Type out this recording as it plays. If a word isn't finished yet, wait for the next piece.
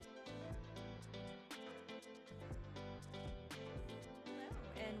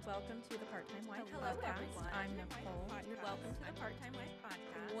welcome to the Part-Time Wife Hello, Podcast. everyone. I'm Nicole. Welcome to the Part-Time Wife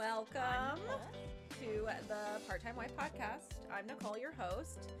Podcast. Welcome to the Part-Time Wife Podcast. I'm Nicole, your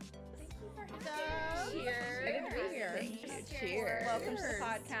host. Thank you for having me. Cheers. Good to be here. Thank you. Cheers. Welcome to the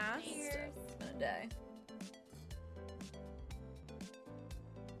podcast. Cheers. It's been a day.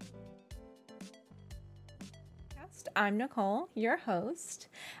 I'm Nicole, your host.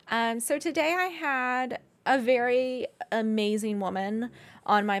 So today I had a very amazing woman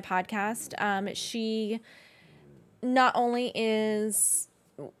on my podcast. She not only is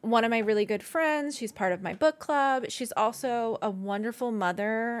one of my really good friends, she's part of my book club. She's also a wonderful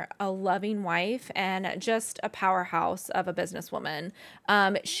mother, a loving wife, and just a powerhouse of a businesswoman.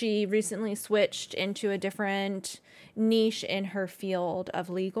 She recently switched into a different niche in her field of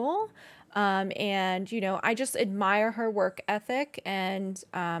legal. And, you know, I just admire her work ethic and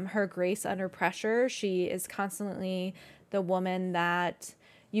her grace under pressure. She is constantly the woman that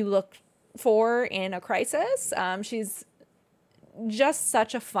you look for in a crisis. She's just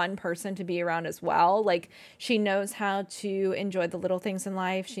such a fun person to be around as well. Like, she knows how to enjoy the little things in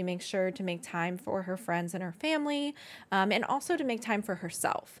life. She makes sure to make time for her friends and her family, and also to make time for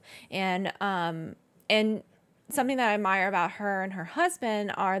herself. And something that I admire about her and her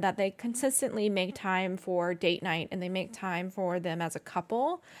husband are that they consistently make time for date night and they make time for them as a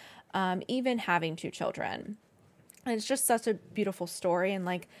couple, even having 2 children. And it's just such a beautiful story, and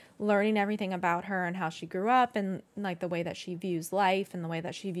like learning everything about her and how she grew up and like the way that she views life and the way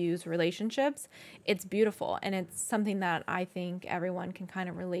that she views relationships. It's beautiful, and it's something that I think everyone can kind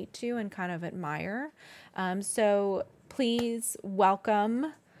of relate to and kind of admire. So please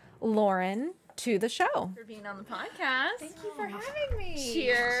welcome Lauren to the show. For being on the podcast. Thank you for having me.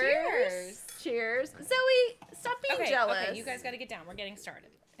 Cheers. Cheers. Zoe, stop being jealous. Okay, you guys got to get down. We're getting started.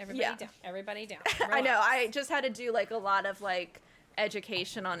 Everybody Yeah. down. Everybody down. I know. I just had to do like a lot of like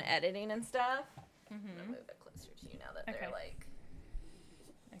education on editing and stuff. I'm gonna move it closer to you now that they're Okay. like.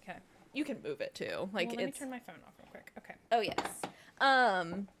 Okay. You can move it too. Like Well, let me it's. turn my phone off real quick. Okay. Oh yes.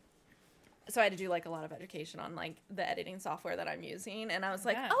 So I had to do like a lot of education on like the editing software that I'm using, and I was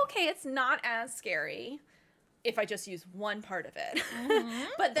like, Yeah. okay, it's not as scary if I just use one part of it.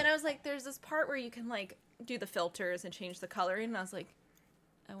 But then I was like, there's this part where you can like do the filters and change the coloring, and I was like,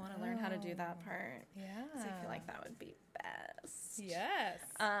 I want to learn how to do that part. Yeah. So I feel like that would be best. Yes.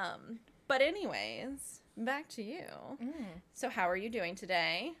 But anyways, back to you. So how are you doing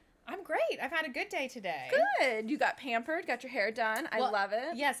today? I'm great. I've had a good day today. Good. You got pampered, got your hair done. I Well, love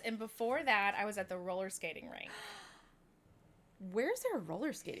it. Yes, and before that, I was at the roller skating rink. Where's there a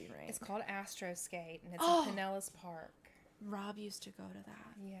roller skating rink? It's called Astro Skate, and it's Oh. in Pinellas Park. Rob used to go to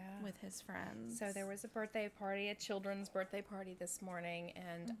that Yeah. with his friends. So there was a birthday party, a children's birthday party this morning,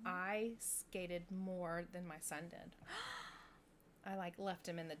 and I skated more than my son did. I like left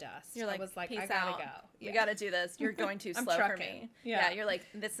him in the dust. You're like, I was like, peace I gotta out. go. We Yeah. gotta do this. You're going too I'm slow for trucking. me. Yeah. You're like,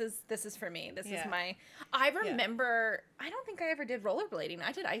 this is for me. This is Yeah. my. I remember. I don't think I ever did rollerblading.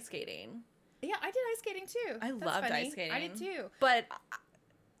 I did ice skating, Yeah, I did ice skating too. I That's loved funny. ice skating. I did too. but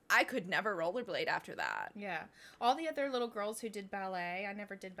I could never rollerblade after that. Yeah. All the other little girls who did ballet, I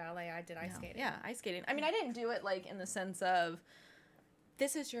never did ballet. I did ice skating. Yeah, ice skating. I mean, I didn't do it like in the sense of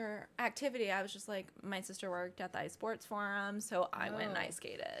this is your activity. I was just like, my sister worked at the ice sports forum, so I went and Oh. ice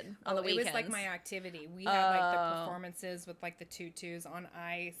skated on the It weekends. was like my activity. We had like the Oh. performances with like the tutus on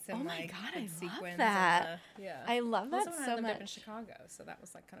ice and Oh my like God, the I love sequins that. And the, yeah. I love that Also, when so I lived up in much. Chicago, so that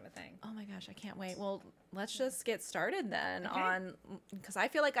was like kind of a thing. Oh my gosh, I can't wait. Well, let's just get started then Okay. on because I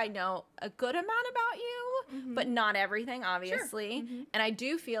feel like I know a good amount about you, but not everything, obviously. And I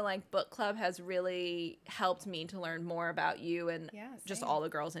do feel like book club has really helped me to learn more about you and Yeah, just same. all the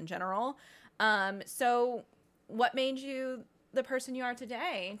girls in general. So what made you the person you are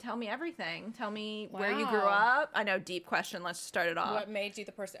today? Tell me everything. Tell me where you grew Wow. up. I know, deep question. Let's start it off. What made you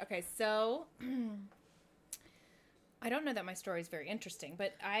the person? Okay, so I don't know that my story is very interesting,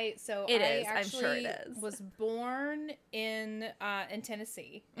 but I It I is. I'm sure it actually is. was born in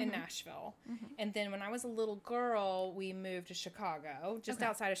Tennessee, in Nashville, and then when I was a little girl, we moved to Chicago, just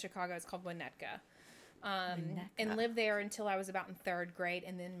outside of Chicago. It's called Winnetka. And Winnetka. lived there until I was about in 3rd grade,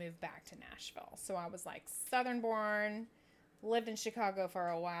 and then moved back to Nashville. So I was like Southern born, lived in Chicago for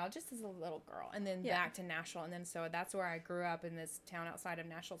a while, just as a little girl, and then Yeah. back to Nashville. And then so that's where I grew up, in this town outside of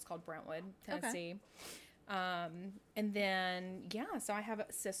Nashville. It's called Brentwood, Tennessee. And then, yeah, so I have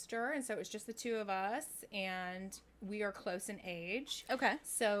a sister, and so it was just the 2 of us, and we are close in age. Okay.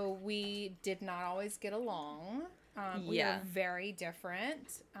 So we did not always get along. We Yeah. are very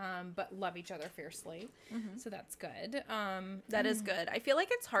different, but love each other fiercely. So that's good. That is good. I feel like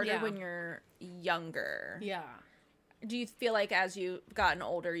it's harder Yeah. when you're younger. Yeah. Do you feel like as you've gotten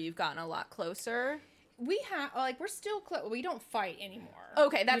older, you've gotten a lot closer? We have, like, we're still close. We don't fight anymore.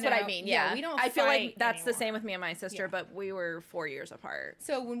 Okay, that's You what I know? mean. Yeah, we don't. I feel like fight that's the anymore. same with me and my sister, Yeah. but we were 4 years apart.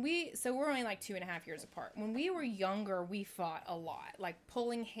 So we're only like 2.5 years apart. When we were younger, we fought a lot, like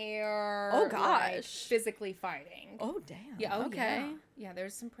pulling hair. Oh, like, gosh. physically fighting. Oh, damn. Yeah. Oh, okay. Yeah.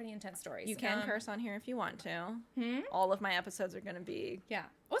 There's some pretty intense stories. You can curse on here if you want to. Hmm? All of my episodes are going to be. Yeah.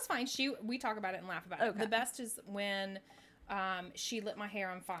 Well, it's fine. We talk about it and laugh about it. Okay. The best is when she lit my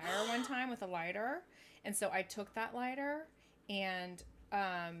hair on fire one time with a lighter. And so I took that lighter and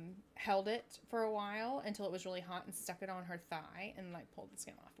held it for a while until it was really hot and stuck it on her thigh and like pulled the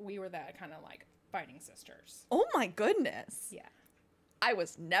skin off. We were that kind of like fighting sisters. Oh, my goodness. Yeah. I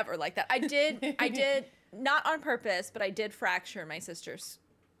was never like that. I did, not on purpose, but I did fracture my sister's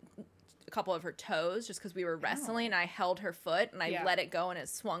a couple of her toes just because we were wrestling and I held her foot and I Yeah. let it go and it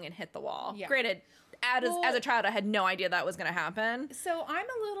swung and hit the wall. Yeah. Granted, as a child, I had no idea that was going to happen. So I'm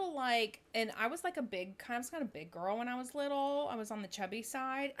a little like, and I was like a big, kind of big girl when I was little. I was on the chubby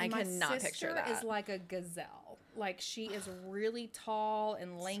side. I And my cannot picture sister that. is like a gazelle. Like she is really tall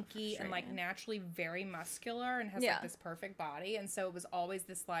and lanky and like frustrating. naturally very muscular and has Yeah. like this perfect body. And so it was always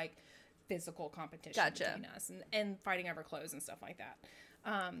this like physical competition Gotcha. between us and fighting over clothes and stuff like that.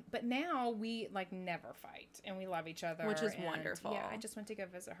 But now we like never fight and we love each other, Which is and, wonderful. Yeah, I just went to go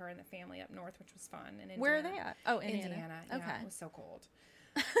visit her and the family up north, which was fun. And Where are they at? Oh, Indiana. Yeah, Okay. it was so cold.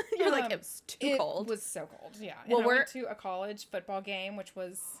 You're like, it was too cold. It was so cold. Yeah. Well, and I we're- went to a college football game, which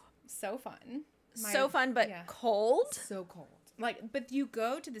was so fun. So fun, but yeah. cold. So cold. Like, but you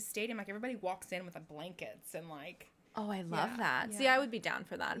go to the stadium, like everybody walks in with the blankets and like. Oh, I love Yeah, that. See, yeah. I would be down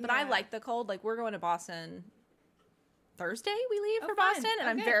for that. But I Yeah. like the cold. Like, we're going to Boston Thursday. We leave Oh, for fun. Boston, and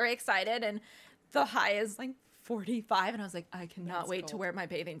Oh, I'm good. very excited. And the high is like 45, and I was like, I cannot That's wait to cold. wear my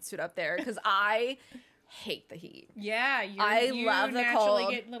bathing suit up there because I hate the heat. Yeah, I love the naturally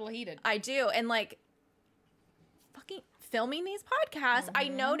cold. get a little heated. I do, and like fucking filming these podcasts, I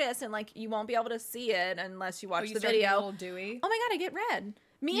notice, and like you won't be able to see it unless you watch you the start to get a video. little dewy. Oh my god, I get red.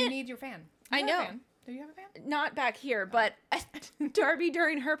 Me You and need your fan. I You have a know. fan? Do you have a fan? not back here, but Darby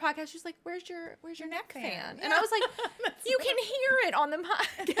during her podcast, she's like, "Where's your neck fan?" And I was like, "You can hear it on the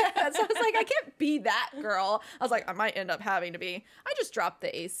podcast." So I was like, "I can't be that girl." I was like, "I might end up having to be." I just dropped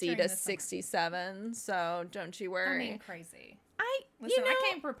the AC During to the summer. 67, so don't you I worry. mean, crazy. you Listen, know, I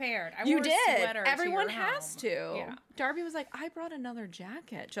came prepared. I you wore a did. sweater to Everyone your has home. to. Yeah. Darby was like, "I brought another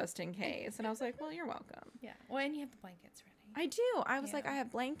jacket just in case," and I was like, "Well, you're welcome." Yeah. Well, and you have the blankets ready. I do. I was like, Yeah. I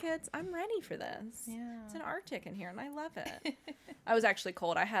have blankets. I'm ready for this. Yeah. It's an Arctic in here, and I love it. I was actually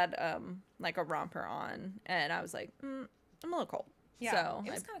cold. I had like a romper on, and I was like, I'm a little cold. Yeah, So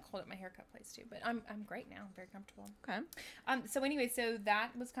it was kind of cold at my haircut place too, but I'm great now. I'm very comfortable. okay. So anyway, so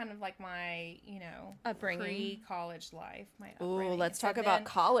that was kind of like my, Upbringing. pre-college life. My Ooh, upbringing. let's So talk about then-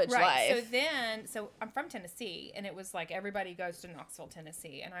 college right, life. So I'm from Tennessee, and it was like everybody goes to Knoxville,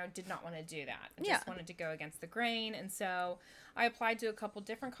 Tennessee, and I did not want to do that. I just Yeah. wanted to go against the grain, and so I applied to a couple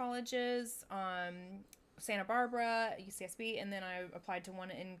different colleges. Santa Barbara, UCSB, and then I applied to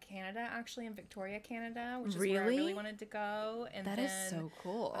one in Canada, actually in Victoria, Canada, which is where I Really? really wanted to go. And That then, is so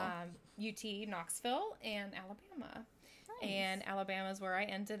cool. UT Knoxville and Alabama. And Alabama is where I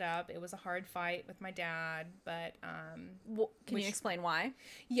ended up. It was a hard fight with my dad, but Can you explain why?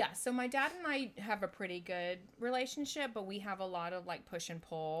 yeah. So my dad and I have a pretty good relationship, but we have a lot of like push and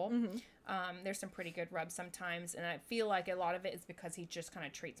pull. There's some pretty good rubs sometimes, and I feel like a lot of it is because he just kind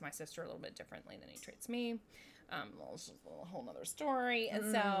of treats my sister a little bit differently than he treats me. Well, it's just a whole nother story,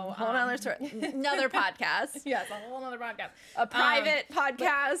 and so Whole nother story. Another podcast. yes, a whole other podcast. A private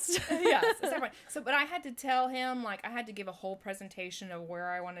podcast. Yes, separate. So, but I had to tell him, like, I had to give a whole presentation of where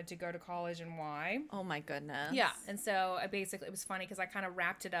I wanted to go to college and why. Oh my goodness. Yeah, and so I basically, it was funny because I kind of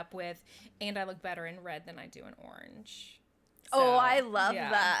wrapped it up with, and I look better in red than I do in orange. Oh, I love yeah,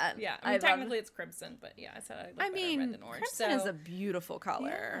 that. Yeah, I I mean, love- technically it's crimson, but yeah, I said I look better in red than orange. crimson is a beautiful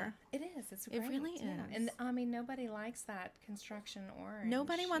color. Yeah, it is. It's It great. really yeah. is. And I mean, nobody likes that construction orange.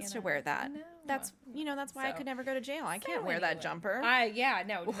 Nobody wants to know? wear that. No. That's that's why I So- could never go to jail. I So can't wear that anyway. jumper.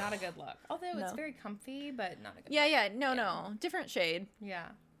 No, not a good look. Although it's No. very comfy, but not a good yeah, look. yeah, no, different shade. Yeah.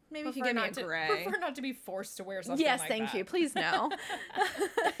 Maybe if you Prefer give me a not to- gray. Prefer not to be forced to wear something Yes, like thank that. you. Please no.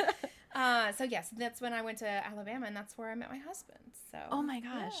 So yes, that's when I went to Alabama, and that's where I met my husband. So. Oh my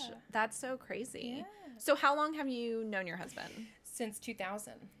gosh, yeah. that's so crazy. Yeah. So how long have you known your husband? Since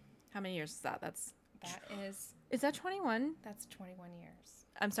 2000. How many years is that? That's that 21? That's 21 years.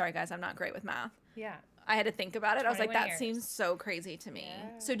 I'm sorry guys, I'm not great with math. Yeah. I had to think about it. I was like, 21 that years. seems so crazy to me.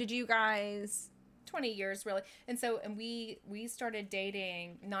 Yeah. So did you guys 20 years really. And we started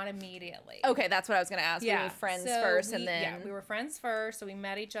dating not immediately. Okay, that's what I was going to ask. Were you friends first and then... Yeah, we were friends first. So we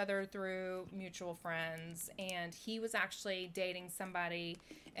met each other through mutual friends. And he was actually dating somebody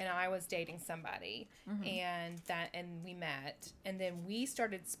and I was dating somebody. And we met. And then we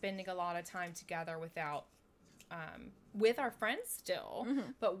started spending a lot of time together without... with our friends still,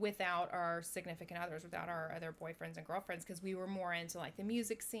 but without our significant others, without our other boyfriends and girlfriends, because we were more into like the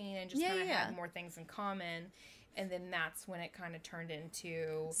music scene and just kind of had more things in common. And then that's when it kind of turned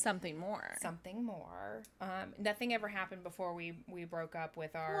into something more. Nothing ever happened before we broke up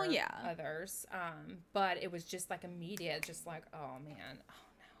with our others. But it was just like immediate, just like, oh man,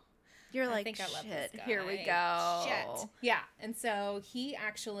 You're I like, think I love this shit, guy. here we go. Shit. Yeah. And so he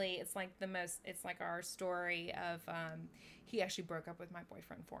actually, it's like our story of, he actually broke up with my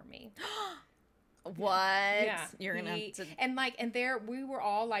boyfriend for me. What? Yeah. You're going to have to... And there, we were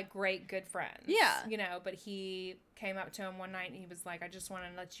all like great, good friends. Yeah. You know, but he came up to him one night and he was like, I just want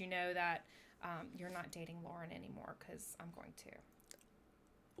to let you know that you're not dating Lauren anymore because I'm going to.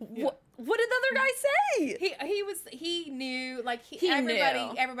 Yeah. What did the other guy say? He knew, like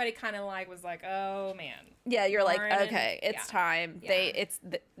knew. Everybody kind of like was like, oh man. Yeah, you're Lauren like, okay, it's time. Yeah.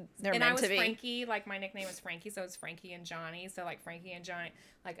 They're and meant I was to be. Frankie, like my nickname was Frankie, so it was Frankie and Johnny. So like Frankie and Johnny,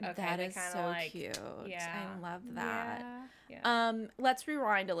 like okay, that they is kind of so like cute. Yeah, I love that. Yeah. Let's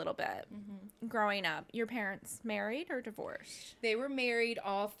rewind a little bit. Growing up, your parents married or divorced? They were married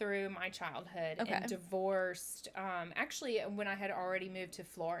all through my childhood and divorced. Actually, when I had already moved to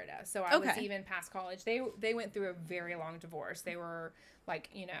Florida, so I was even past college. They went through a very long divorce. They were like,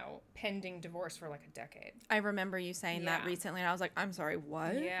 you know, pending divorce for like a decade. I remember you saying that recently, and I was like, I'm sorry,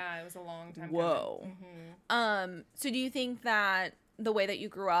 what? Yeah, it was a long time. Whoa. So do you think that the way that you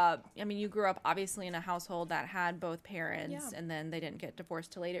grew up, I mean, you grew up obviously in a household that had both parents and then they didn't get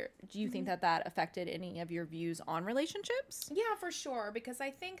divorced till later. Do you think that affected any of your views on relationships? Yeah, for sure. Because I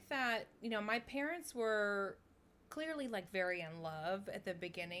think that, you know, my parents were clearly like very in love at the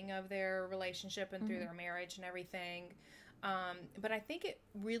beginning of their relationship and through their marriage and everything. But I think it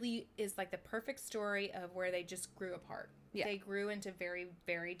really is like the perfect story of where they just grew apart. Yeah. They grew into very,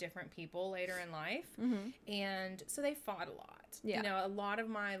 very different people later in life. And so they fought a lot. Yeah. You know, a lot of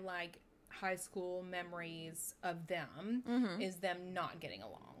my like high school memories of them is them not getting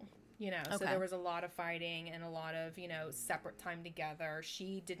along. You know, so there was a lot of fighting and a lot of, you know, separate time together.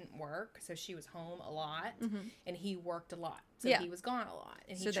 She didn't work, so she was home a lot, and he worked a lot, so he was gone a lot.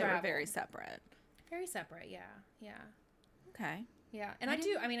 And so they were very separate. Very separate, yeah. Okay. Yeah, and I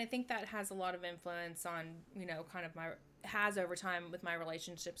think that has a lot of influence on, you know, kind of has over time with my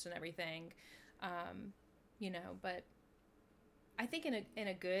relationships and everything, you know, but I think in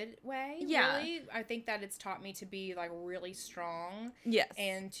a good way, really. I think that it's taught me to be like really strong. Yes.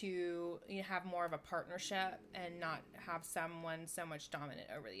 And to have more of a partnership and not have someone so much dominant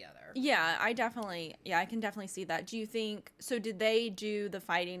over the other. Yeah, I can definitely see that. Do you think, so did they do the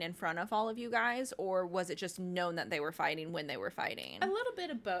fighting in front of all of you guys, or was it just known that they were fighting when they were fighting? A little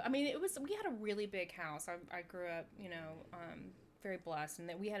bit of both. I mean, we had a really big house. I grew up, you know, very blessed, and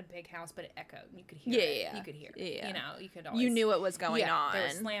that we had a big house, but it echoed. You could hear it. You could hear it. Yeah. You know, you could always... You knew what was going on. They were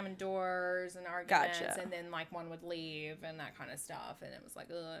slamming doors and arguments, and then, like, one would leave and that kind of stuff, and it was like,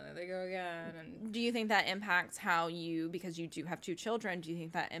 ugh, there they go again. And do you think that impacts how you, because you do have two children, do you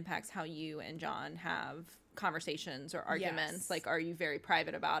think that impacts how you and John have conversations or arguments? Yes. Like, are you very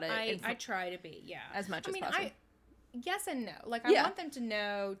private about it? I try to be, as much as possible. Yes and no. Like, I want them to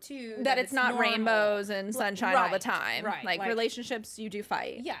know, too, that it's not normal. Rainbows and sunshine all the time. Right. Like, relationships, you do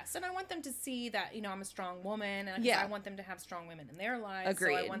fight. Yes, and I want them to see that, you know, I'm a strong woman, and I want them to have strong women in their lives.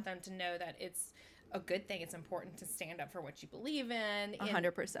 Agreed. So I want them to know that it's a good thing. It's important to stand up for what you believe in.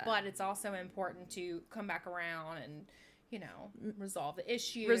 100%. But it's also important to come back around and, you know, resolve the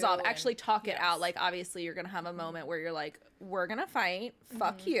issue. Actually talk it out. Like, obviously, you're going to have a moment where you're like, we're going to fight.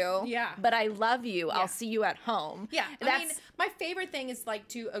 Fuck you. Yeah. But I love you. Yeah. I'll see you at home. Yeah. I mean, my favorite thing is, like,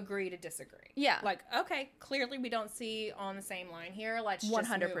 to agree to disagree. Yeah. Like, okay, clearly we don't see on the same line here. Let's just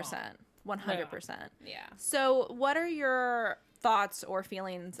 100%. 100%. Yeah. So what are your thoughts or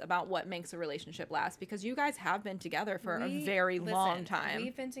feelings about what makes a relationship last? Because you guys have been together for a very long time.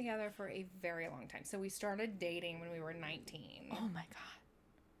 We've been together for a very long time. So we started dating when we were 19. Oh my God.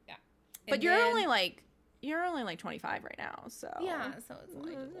 Yeah. But you're only like 25 right now, so. Yeah, so it's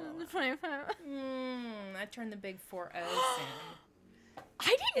like 25. I turned the big 40 soon.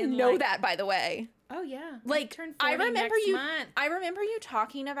 I didn't know that, by the way. Oh yeah. Like, I remember you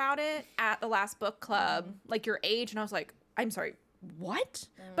talking about it at the last book club, like your age, and I was like, I'm sorry, what?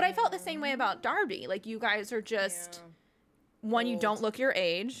 But I felt the same way about Darby. Like, you guys are just, one, you don't look your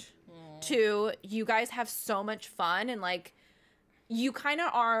age. Two, you guys have so much fun, and like you kind of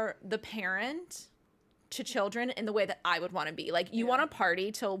are the parent to children in the way that I would want to be. Like you want to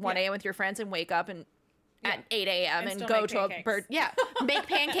party till 1 a.m. with your friends and wake up and at 8 a.m. and still go make to make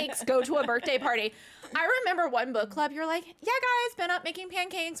pancakes, go to a birthday party. I remember one book club, you're like, yeah, guys, been up making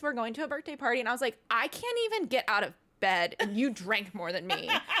pancakes. We're going to a birthday party. And I was like, I can't even get out of bed and you drank more than me.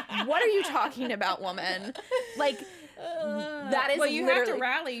 What are you talking about, woman? Like, that is well, you literally... have to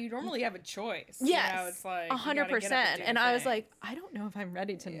rally. You normally have a choice. Yes, You know, it's like 100%. And I was like, I don't know if I'm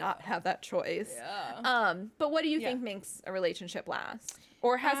ready to not have that choice. Yeah. But what do you think makes a relationship last?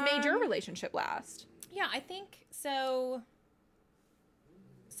 Or has made your relationship last? Yeah, I think so.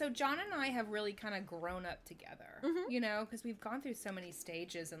 So John and I have really kind of grown up together, you know, because we've gone through so many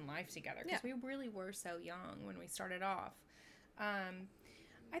stages in life together. Because we really were so young when we started off.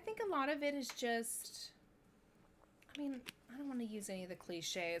 I think a lot of it is just, I mean, I don't want to use any of the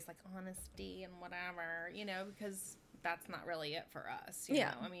cliches like honesty and whatever, you know, because that's not really it for us. You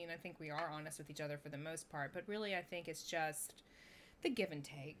know? I mean, I think we are honest with each other for the most part, but really I think it's just the give and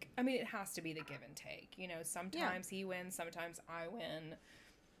take. I mean, it has to be the give and take. You know, sometimes he wins, sometimes I win.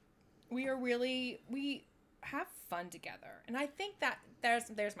 We have fun together. And I think that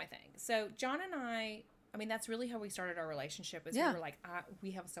there's my thing. So John and I mean, that's really how we started our relationship was we were like,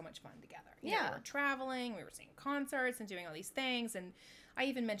 we have so much fun together. You know, we were traveling, we were seeing concerts and doing all these things. And I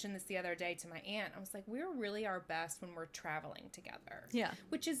even mentioned this the other day to my aunt. I was like, we're really our best when we're traveling together. Yeah.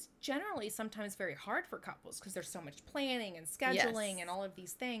 Which is generally sometimes very hard for couples because there's so much planning and scheduling and all of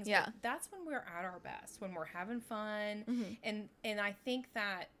these things. Yeah. But that's when we're at our best, when we're having fun. And I think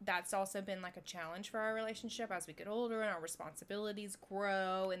that that's also been like a challenge for our relationship as we get older and our responsibilities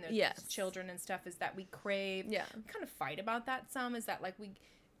grow and there's children and stuff is that we crave. Yeah. We kind of fight about that some is that like we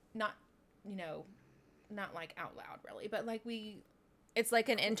not like out loud really, but like it's like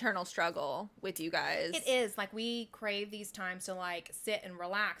an internal struggle with you guys. It is. Like, we crave these times to, like, sit and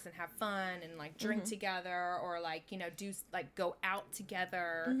relax and have fun and, like, drink together or, like, you know, go out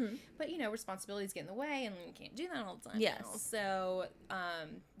together. But, you know, responsibilities get in the way and we can't do that all the time. Yes. Now. So,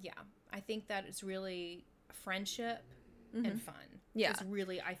 I think that it's really friendship and fun. Yeah. It's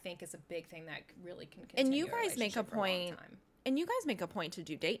really, I think, is a big thing that really can continue. And you guys make a point. And you guys make a point to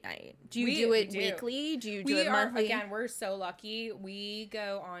do date night. Do you do it weekly? Do you do it monthly? Again, we're so lucky. We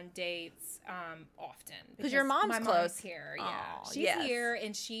go on dates often. Because your mom's close. Mom's here, She's here,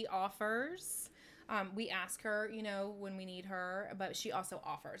 and she offers. We ask her, you know, when we need her, but she also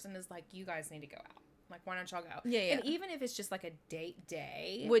offers and is like, you guys need to go out. Like, why don't y'all go? Yeah. And even if it's just like a date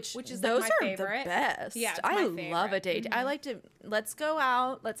day, which is those like my are favorite. The best. Yeah, I love a date. I like to let's go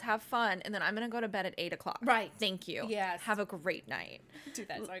out, let's have fun, and then I'm gonna go to bed at 8:00. Right. Thank you. Yes. Have a great night. Do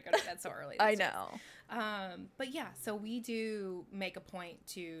that so I go to bed so early. I know. But yeah, so we do make a point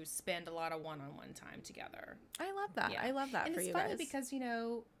to spend a lot of one-on-one time together. I love that. Yeah. I love that and for you guys. And it's funny because, you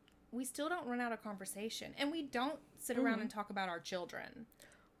know, we still don't run out of conversation, and we don't sit around and talk about our children.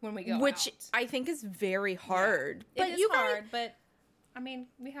 When we go Which out. I think is very hard. Yeah. It is hard, but I mean,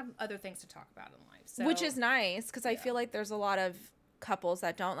 we have other things to talk about in life. So. Which is nice because I feel like there's a lot of couples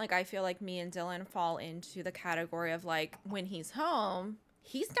that don't. Like, I feel like me and Dylan fall into the category of like when he's home,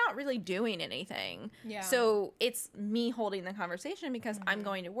 he's not really doing anything. Yeah. So it's me holding the conversation because I'm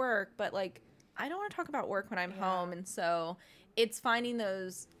going to work, but like I don't want to talk about work when I'm home. And so it's finding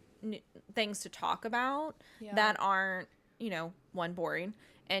those things to talk about that aren't, you know, one, boring.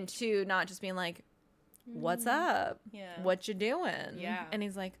 And two, not just being like, what's up? Yeah. What you doing? Yeah. And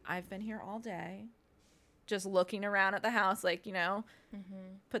he's like, I've been here all day. Just looking around at the house, like, you know,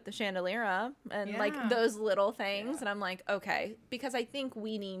 put the chandelier up and like those little things. And I'm like, okay. Because I think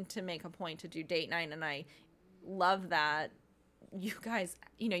we need to make a point to do date night. And I love that you guys,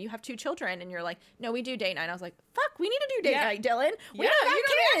 you know, you have 2 children and you're like, no, we do date night. I was like, fuck, we need to do date night, Dylan. We don't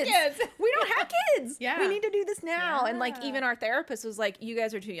have kids. We don't have kids. We need to do this now. And like, even our therapist was like, you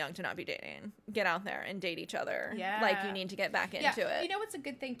guys are too young to not be dating. Get out there and date each other. Yeah. Like, you need to get back into it. You know what's a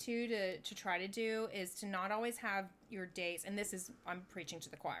good thing too to try to do is to not always have your dates, and this is, I'm preaching to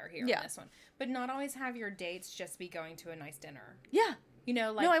the choir here on this one, but not always have your dates just be going to a nice dinner. Yeah. You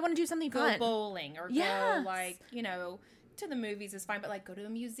know, like, no, I want to do something fun. Go bowling or go like, you know, to the movies is fine, but like go to a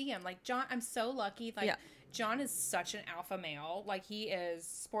museum. Like John, I'm so lucky. Like John is such an alpha male. Like he is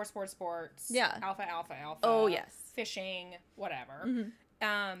sports. Yeah. Alpha. Oh yes. Fishing, whatever.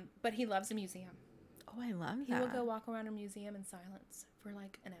 But he loves a museum. Oh, I love that. He will go walk around a museum in silence for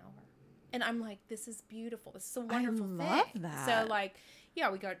like an hour. And I'm like, this is beautiful. This is a wonderful thing. I love that. So like,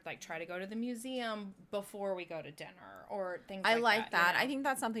 we go try to go to the museum before we go to dinner or things I like like that. you know? I think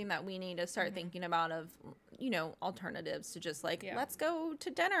that's something that we need to start thinking about of, alternatives to just let's go to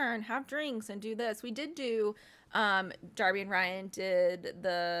dinner and have drinks and do this. We did do, Darby and Ryan did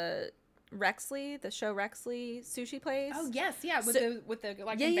the show Rexley sushi place. Oh yes, yeah, with the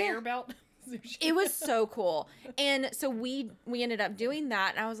Yeah, conveyor belt. Sushi. It was so cool. And so we ended up doing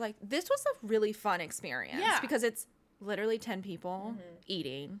that, and I was like, this was a really fun experience. Yeah. Because it's literally 10 people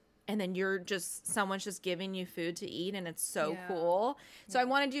eating, and then someone's just giving you food to eat, and it's so cool. So I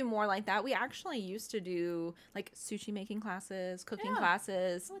want to do more like that. We actually used to do sushi making classes, cooking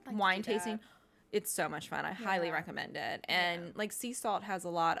classes, I would like to wine do that. tasting. It's so much fun. I highly recommend it. And Sea Salt has a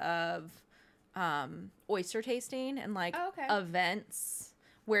lot of oyster tasting and Oh, okay. events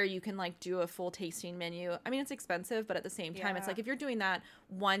where you can do a full tasting menu. I mean, it's expensive, but at the same time, it's Yeah. if you're doing that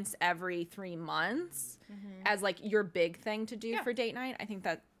once every 3 months as your big thing to do for date night, I think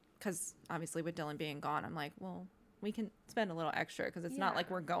that, because obviously with Dylan being gone, I'm like, well, we can spend a little extra because it's not like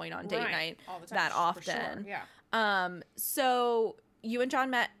we're going on date night all the time, that for often. sure. Yeah. So you and John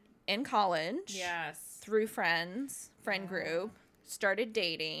met in college. Yes. Through friend group, started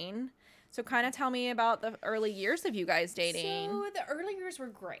dating. So kind of tell me about the early years of you guys dating. So the early years were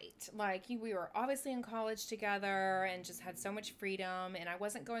great. We were obviously in college together and just had so much freedom, and I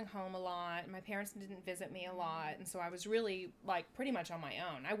wasn't going home a lot. My parents didn't visit me a lot, and so I was really pretty much on my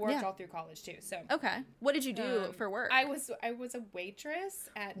own. I worked all through college too. So Okay. What did you do for work? I was a waitress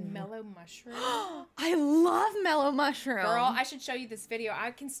at Mellow Mushroom. I love Mellow Mushroom. Girl, I should show you this video.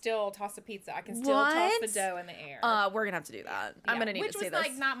 I can still toss a pizza. I can still toss the dough in the air. We're gonna have to do that. I'm gonna need to see this.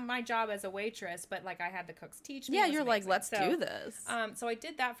 Which was not my job as a waitress, but I had the cooks teach me. Yeah, It was you're amazing. let's do this. So I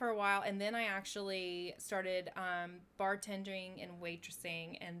did that for a while, and then I actually started bartending and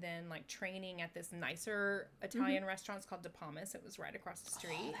waitressing, and then training at this nicer Italian restaurant. It's called De Palmas. It was right across the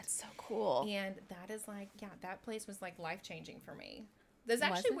street. Oh, that's so cool. And that is that place was life changing for me. That's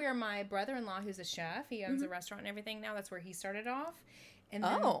Was actually it? where my brother-in-law, who's a chef, he owns a restaurant and everything now. That's where he started off. And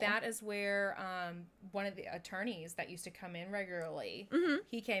then that is where one of the attorneys that used to come in regularly,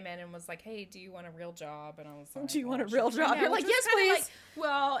 he came in and was like, "Hey, do you want a real job?" And I was like, Do you want a "Well, real sure." job? Yeah, You're which like, was "Yes, kinda please."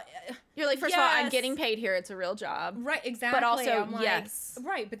 Well, You're like, first of all, I'm yes. getting paid here. It's a real job. right, exactly. also, I'm like, yes.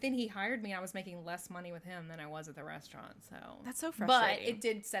 right. But then he hired me. I was making less money with him than I was at the restaurant. So That's so But frustrating. it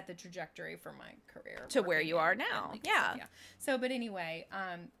did set the trajectory for my career To where working you are in now. like, Yeah. So, but anyway,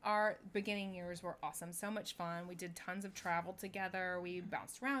 our beginning years were awesome. So much fun. We did tons of travel together. We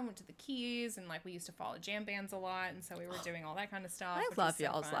bounced around, went to the Keys, and we used to follow jam bands a lot. And so we were doing all that kind of stuff. I which love was so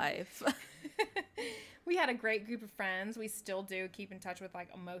y'all's fun. life. We had a great group of friends. We still do keep in touch with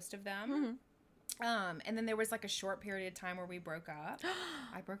most of them. And then there was a short period of time where we broke up.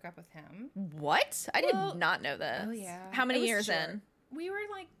 I broke up with him. What? I Well, did not know this. Oh yeah. How many It was years short. in? We were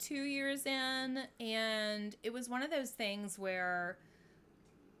 2 years in, and it was one of those things where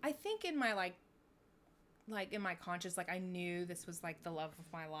I think in my in my conscience, I knew this was the love of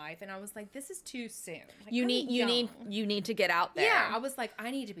my life, and I was like, this is too soon. You I'm need young. to get out there. Yeah, I was like,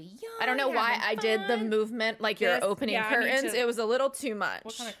 I need to be young. I don't know why having I did the fun. movement you're This- opening yeah, me curtains. too. It was a little too much.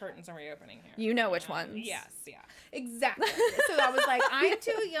 What kind of curtains are we opening here? You know which ones. Yes, yeah, exactly. So I was like, I'm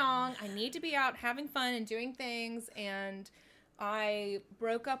too young. I need to be out having fun and doing things. And I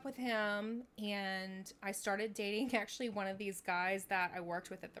broke up with him, and I started dating actually one of these guys that I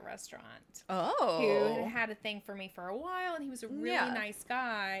worked with at the restaurant. Oh. Who had a thing for me for a while, and he was a really Yeah. nice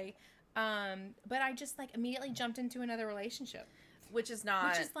guy. But I just immediately jumped into another relationship. Which is not.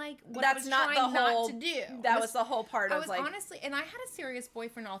 Which is what I that's was not trying the whole. not to do. That was the whole part I of was honestly, and I had a serious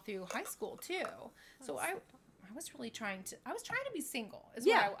boyfriend all through high school too. So I was really trying to be single.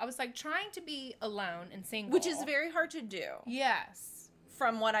 Yeah. I was trying to be alone and single. which is very hard to do. Yes.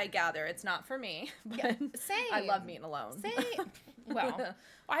 From what I gather, it's not for me. But Yeah, same. I love being alone. Same. Well,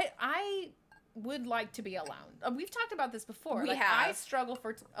 I would like to be alone. We've talked about this before. We I have. struggle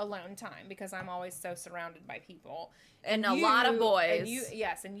for alone time because I'm always so surrounded by people. And a lot of boys.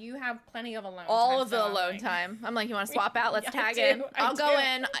 And you have plenty of alone All time. of the so I'm alone like- time. I'm like, you want to swap out? Let's Yeah, I tag do. in. I I'll go do.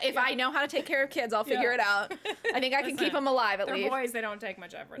 in. If I know how to take care of kids, I'll figure Yeah. it out. I think I can keep Listen, them alive at They're least. boys, they don't take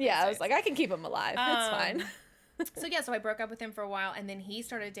much effort. Yeah, these I was days. like, I can keep them alive. It's fine. So I broke up with him for a while, and then he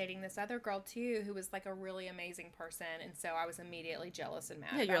started dating this other girl too, who was a really amazing person, and so I was immediately jealous and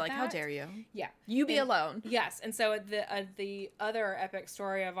mad. Yeah, you're about like, how that. dare you? Yeah, You be And- alone. Yes, and so the other epic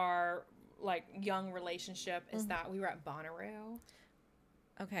story of our young relationship is that we were at Bonnaroo.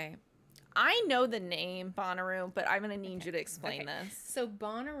 Okay. I know the name Bonnaroo, but I'm going to need you to explain Okay. this. So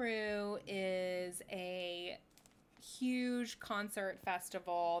Bonnaroo is a huge concert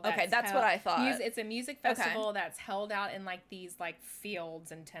festival. Okay, that's what I thought. It's a music festival that's held out in like these like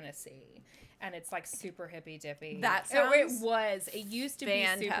fields in Tennessee. And it's like super hippy dippy. That it sounds was. It used to be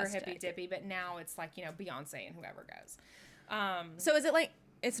super fantastic. hippy dippy, but now it's like, you know, Beyonce and whoever goes. So is it like,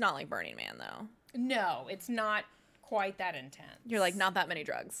 it's not like Burning Man though? No, it's not quite that intense. You're like, not that many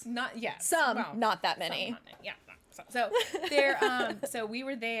drugs. Not yes. Some, well, not that many. some, yeah. So there, so we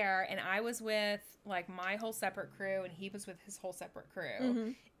were there, and I was with like my whole separate crew, and he was with his whole separate crew. Mm-hmm.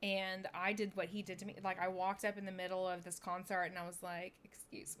 And I did what he did to me. Like I walked up in the middle of this concert, and I was like,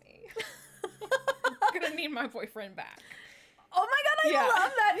 "Excuse me, I'm gonna need my boyfriend back." Oh my God, I Yeah.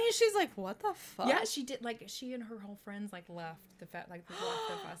 love that. And she's like, what the fuck? Yeah, she did. Like she and her whole friends like left the left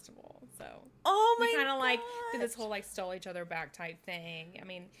the festival. So Oh my we kind of like God. did this whole like stole each other back type thing. I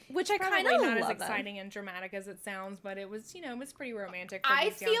mean, Which I probably kind of not love as that. exciting and dramatic as it sounds, but it was, you know, it was pretty romantic. For I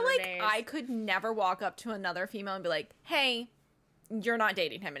these feel younger like days. I could never walk up to another female and be like, hey, you're not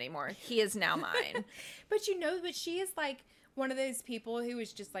dating him anymore. He is now mine. But you know, but she is like one of those people who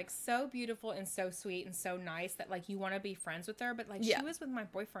is just like so beautiful and so sweet and so nice that like you want to be friends with her. But like Yeah. she was with my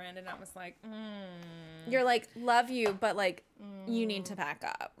boyfriend, and I was like, You're like, love you, but like, you need to back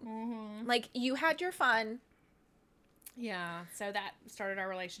up. mm-hmm. Like, you had your fun. Yeah, so that started our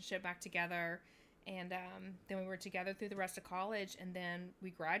relationship back together, and then we were together through the rest of college, and then we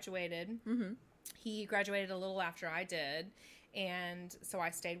graduated. Mm-hmm. He graduated a little after I did, and so I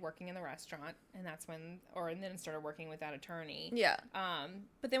stayed working in the restaurant, and that's when, and then started working with that attorney. Yeah.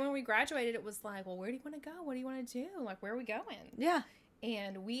 But then when we graduated, it was like, well, where do you want to go? What do you want to do? Like, where are we going? Yeah.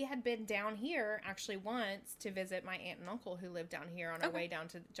 And we had been down here actually once to visit my aunt and uncle who lived down here. On our way down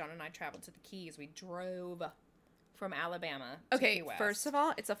to, John and I traveled to the Keys. We drove from Alabama to Okay, Key West. first of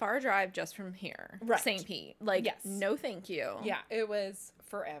all, it's a far drive just from here. Right. St. Pete. Like, Yes. no thank you. Yeah, it was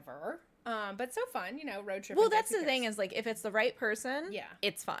forever. But so fun, you know, road trip. Well, that's the thing is, like, if it's the right person, Yeah.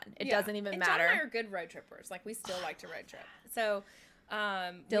 it's fun. It Yeah. doesn't even and matter. John and I are good road trippers. Like, we still like to road trip. So, we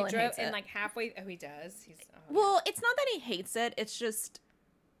Dylan drove, hates and it. like halfway, he does. He's Well, it's not that he hates it. It's just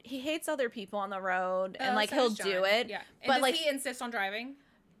he hates other people on the road, and like so he'll does John. do it. Yeah, and but does like he insist on driving?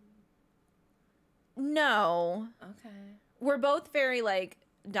 no, Okay. we're both very like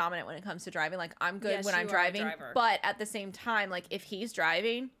dominant when it comes to driving. Like I'm good Yes, when I'm you are a driving, driver. but at the same time, like if he's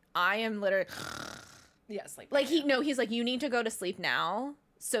driving, I am literally Yes, like he's like, you need to go to sleep now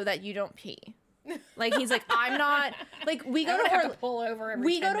so that you don't pee. Like he's like, I'm not like we go to pull over. Every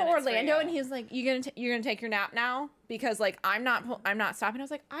we 10 go to minutes for Orlando, you. and he's like, you're gonna take your nap now because like I'm not stopping. I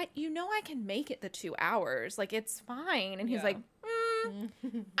was like, I can make it the 2 hours, like it's fine. And he's Yeah. like,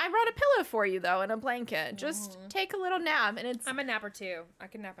 I brought a pillow for you though and a blanket. Just take a little nap. And it's I'm a napper too. I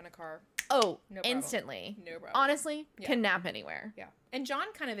can nap in a car. oh No problem. instantly. No problem. Honestly, Yeah. can nap anywhere. Yeah, and John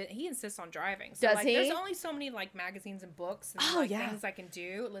he insists on driving. So Does like, he? There's only so many like magazines and books and Oh, like, yeah. things I can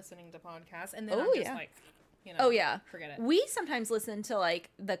do listening to podcasts, and then Oh, I'm just yeah. like, you know, Oh yeah. forget it. We sometimes listen to like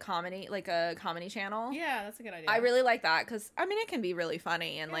the comedy, like a comedy channel. Yeah, that's a good idea. I really like that because I mean it can be really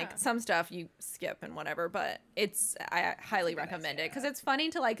funny and Yeah. like some stuff you skip and whatever, but I highly good recommend it idea. because it's funny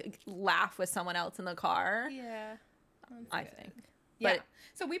to like laugh with someone else in the car. Yeah, that's I good. think. Yeah. But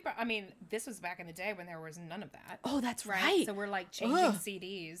So I mean, this was back in the day when there was none of that. oh, that's right. right. So we're like changing Ugh.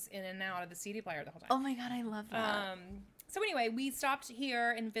 CDs in and out of the CD player the whole time. Oh my god, I love that. So anyway, we stopped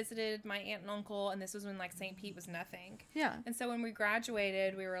here and visited my aunt and uncle, and this was when like St. Pete was nothing. Yeah. And so when we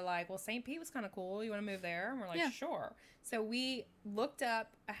graduated, we were like, well, St. Pete was kind of cool. You want to move there? And we're like, Yeah. sure. So we looked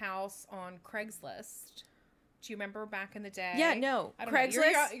up a house on Craigslist. Do you remember back in the day? Yeah, no. I don't know.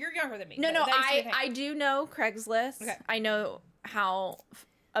 Craigslist. You're younger than me. No, but no, that used to be a thing. I do know Craigslist. Okay. I know how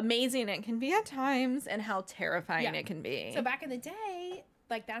amazing it can be at times and how terrifying Yeah. it can be. So back in the day,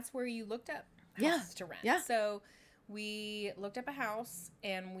 like that's where you looked up Yeah. houses to rent. Yeah. So we looked up a house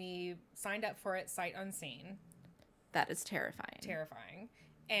and we signed up for it sight unseen. that is terrifying. Terrifying.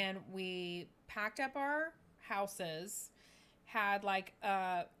 And we packed up our houses, had like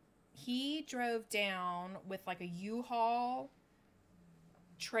he drove down with like a U-Haul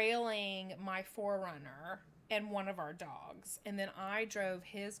trailing my 4Runner and one of our dogs. And then I drove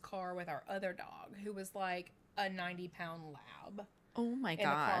his car with our other dog, who was like a 90-pound lab, Oh my in the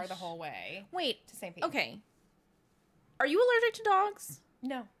car gosh. the whole way Wait. to St. Pete. Okay. Are you allergic to dogs?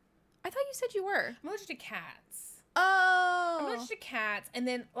 No. I thought you said you were. I'm allergic to cats. Oh. I'm allergic to cats, and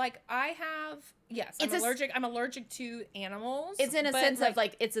then like I have It's a s- I'm allergic to animals. It's in a but, sense of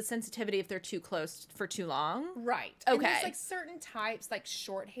like it's a sensitivity if they're too close for too long. right. And there's Okay. like certain types, like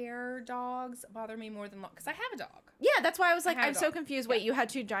short hair dogs, bother me more than because I have a dog. Yeah, that's why I was like, had a I'm so dog. confused. Wait, you had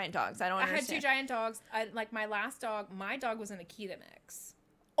two giant dogs. I don't I had understand. two giant dogs. Like my last dog, my dog was an Akita mix.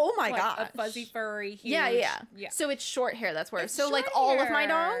 Oh my like gosh. a fuzzy, furry, huge. Yeah. Yeah. So it's short hair. That's worse. It's So like short all of my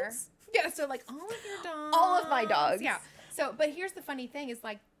hair. dogs. Yeah, so like all of your dogs. All of my dogs. Yeah. So, but here's the funny thing is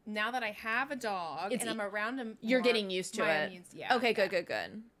like now that I have a dog It's and I'm around him, You're more, getting used to my it. immune- yeah. Okay, yeah.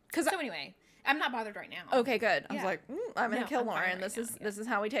 good. Because So anyway, I'm not bothered right now. okay, good. I was Yeah. like, I'm gonna No, kill I'm fine Lauren. right This now, is yeah. this is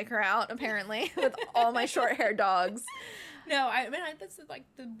how we take her out. Apparently, with all my short hair dogs. No, I mean this is like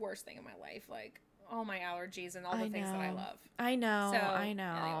the worst thing in my life. Like all my allergies and all the things that I know. love. I know. So, I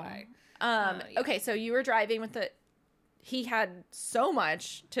know. anyway, yeah. Okay, so you were driving with the. He had so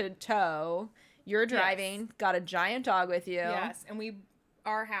much to tow. You're driving. Got a giant dog with you. Yes, and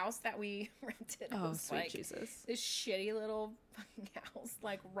our house that we rented Oh, was sweet like Jesus. this shitty little fucking house,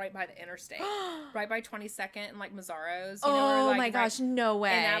 like right by the interstate, right by 22nd and like Mazzaro's. You know, Oh or, like, my right- gosh, no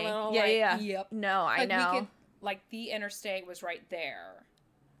way. And that little, yeah, like, yeah. Yep. No, I Like, know. We could, like the interstate was right there.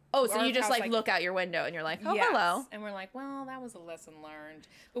 Oh, so our you just house, like like- look out your window and you're like, oh, Yes. hello. And we're like, well, that was a lesson learned.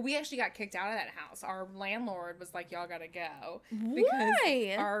 But we actually got kicked out of that house. Our landlord was like, y'all gotta go.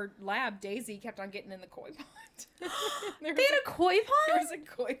 Why? Our lab, Daisy, kept on getting in the koi pond. there, They was had a koi there pond? was a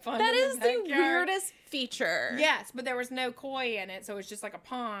koi pond. That in is the backyard. weirdest feature. Yes, but there was no koi in it, so it was just like a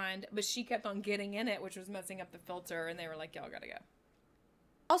pond. But she kept on getting in it, which was messing up the filter. And they were like, y'all gotta go.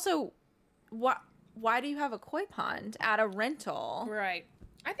 Also, why do you have a koi pond at a rental? Right.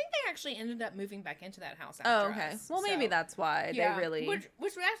 I think they actually ended up moving back into that house Oh, after okay. us, Well, maybe so- that's why Yeah, they really. which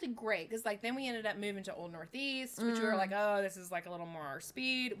was actually great because like then we ended up moving to Old Northeast, which we were like, oh, this is like a little more our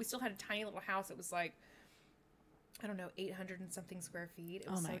speed. We still had a tiny little house. It was like, I don't know, 800 and something square feet. It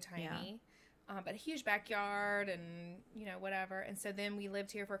was so tiny, but a huge backyard and whatever. And so then we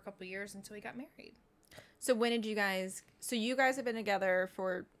lived here for a couple of years until we got married. So when did you guys? So you guys have been together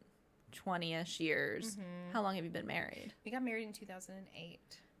for 20-ish years. Mm-hmm. How long have you been married? We got married in 2008.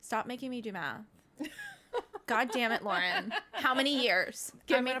 Stop making me do math. God damn it, Lauren. How many years?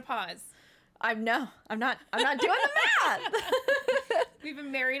 I'm gonna pause. I'm not doing the math. We've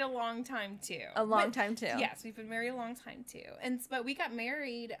been married a long time too. A long time too. Yes, we've been married a long time too. But we got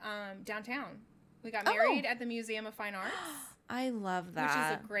married downtown. We got Oh. married at the Museum of Fine Arts, I love which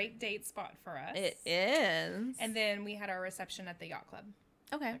that. is a great date spot for us. It is. And then we had our reception at the yacht club,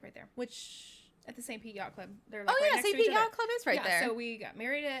 okay. like right there, Which? at the St. Pete Yacht Club. They're like Oh right yeah, next St. to each Pete other. Yacht Club is right Yeah, there. So we got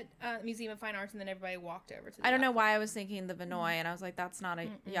married at Museum of Fine Arts, and then everybody walked over to. The I don't yacht know club. why I was thinking the Vinoy, and I was like, that's not a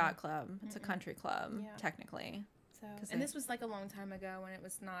yacht club. It's a country club, Yeah. technically. So, 'Cause and they- this was like a long time ago when it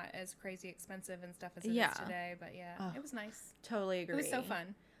was not as crazy expensive and stuff as it is Yeah. today. But yeah, Oh. it was nice. Totally agree. It was so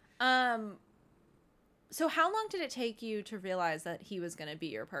fun. So how long did it take you to realize that he was going to be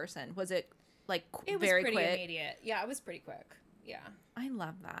your person? Was it like It was very pretty quick? immediate. Yeah, it was pretty quick. Yeah. I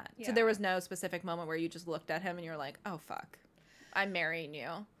love that. So Yeah. there was no specific moment where you just looked at him and you were like, "Oh fuck, I'm marrying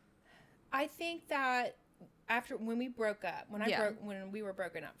you." I think that after when we broke up, when Yeah. we were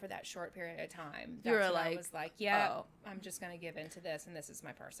broken up for that short period of time, You that's were when I like, was like, yeah, oh. I'm just gonna give in to this, and this is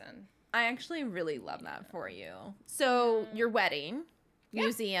my person. I actually really love that for you. So your wedding, Yeah.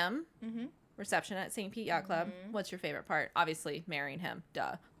 museum, Mm-hmm. reception at St. Pete Yacht Club. What's your favorite part? Obviously, marrying him.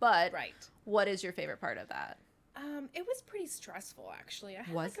 Duh. But Right. what is your favorite part of that? It was pretty stressful actually. I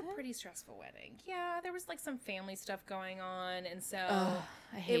had Was like a it? pretty stressful wedding. Yeah, there was like some family stuff going on, and so Ugh,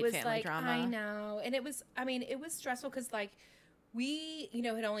 I hate it was family like drama. I know, and it was. I mean, it was stressful because like we,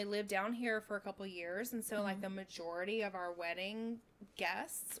 had only lived down here for a couple years, and so like Mm-hmm. the majority of our wedding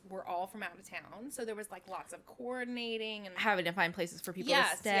guests were all from out of town. So there was like lots of coordinating and Having to find places for people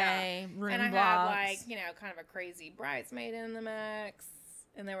Yes, to stay, room and I blocks. had like kind of a crazy bridesmaid in the mix,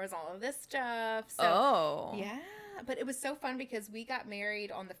 and there was all of this stuff. So oh. yeah, but it was so fun because we got married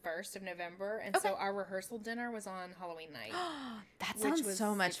on the 1st of November, and so our rehearsal dinner was on Halloween night. That which sounds was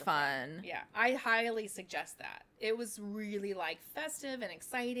so much super fun. Yeah, I highly suggest that. It was really like festive and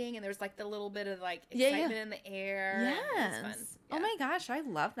exciting, and there's like the little bit of like Yeah, yeah. excitement in the air. Yes. and it was fun. Oh my gosh, I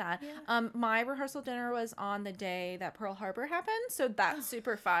love that. Yeah. My rehearsal dinner was on the day that Pearl Harbor happened, so that's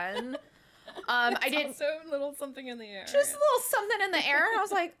super fun. I didn't So little something in the air. just a little something in the air, and I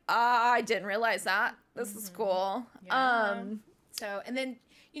was like, I didn't realize that. This is cool. Yeah. So, and then,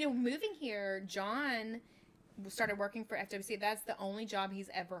 moving here, John started working for FWC. That's the only job he's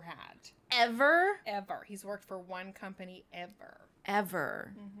ever had. Ever. He's worked for one company ever.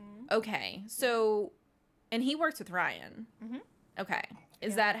 Okay, so, and he works with Ryan. Okay,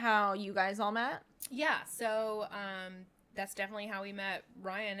 is that how you guys all met? Yeah. So, that's definitely how we met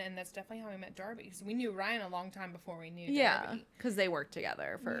Ryan, and that's definitely how we met Darby. So we knew Ryan a long time before we knew Yeah, Darby. because they worked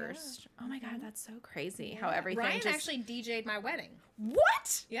together first. Oh my god, that's so crazy how everything Ryan just actually DJ'd my wedding.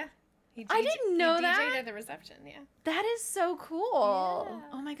 what? Yeah. He I didn't know he DJ'd that. at the reception. Yeah. That is so cool. Yeah.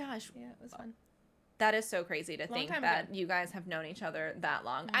 Oh my gosh, Yeah, it was fun. That is so crazy to think time that ago. you guys have known each other that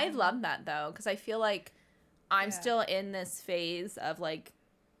long. I love that though, because I feel like I'm still in this phase of like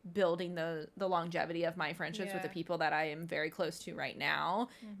building the longevity of my friendships with the people that I am very close to right now,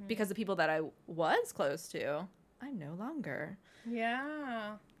 because the people that I was close to, I'm no longer.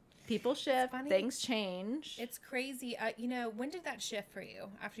 Yeah. People shift, funny. things change. It's crazy. You know, when did that shift for you?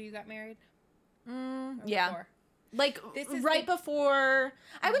 After you got married? Or yeah. before? Like This is right before,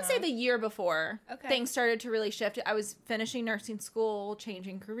 I would say the year before, Okay. things started to really shift. I was finishing nursing school,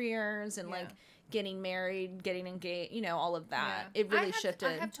 changing careers, and like Yeah. getting married, getting engaged, you know, all of that. Yeah. It really I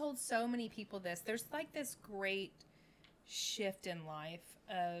shifted. have told so many people this. There's like this great shift in life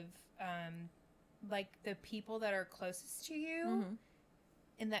of like the people that are closest to you Mm-hmm.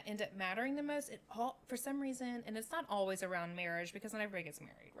 and that end up mattering the most. It all for some reason, and it's not always around marriage because not everybody gets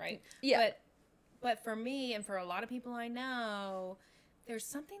married, right? Yeah. But for me and for a lot of people I know, there's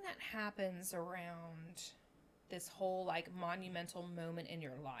something that happens around this whole like monumental moment in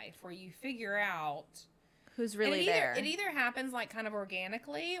your life where you figure out Who's and really there? It either happens like kind of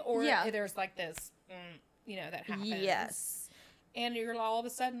organically, or there's like this, you know, that happens. Yes. And you're all of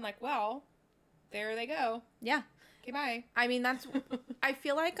a sudden like, well, there they go. Yeah. Okay, bye. I mean, I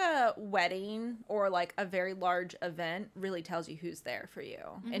feel like a wedding or like a very large event really tells you who's there for you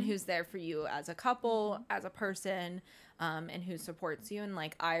and who's there for you as a couple, as a person, and who supports you. And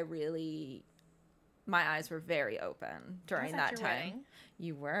like, my eyes were very open during that time. Wedding.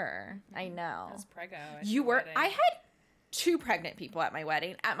 You were. I know. I was preggo. at You your were. wedding. I had 2 pregnant people at my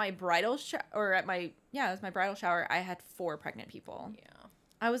wedding. At my bridal it was my bridal shower. I had 4 pregnant people. Yeah.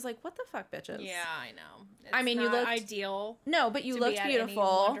 I was like, what the fuck, bitches? Yeah, I know. I mean, you not looked ideal. No, but you to looked be at beautiful.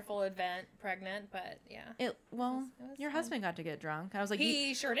 Any wonderful event, pregnant, but yeah. It was your fun. husband got to get drunk. I was like,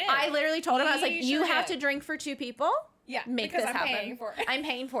 He sure did. I literally told him, I was like, He you sure have did. to drink for 2 people. Yeah, Make because this I'm happen. paying for it. I'm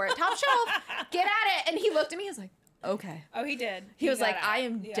paying for it. Top shelf. Get at it. And he looked at me. He was like, okay. Oh, he did. He was got like, out. I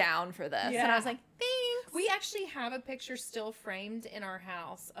am Yeah. down for this. And Yeah. I was like, thanks. We actually have a picture still framed in our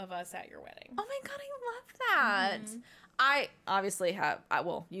house of us at your wedding. Oh my God, I love that. Mm-hmm. I obviously have,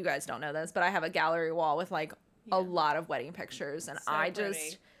 well, you guys don't know this, but I have a gallery wall with like a lot of wedding pictures. And So I pretty.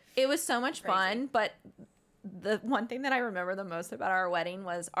 just, it was so much fun. But the one thing that I remember the most about our wedding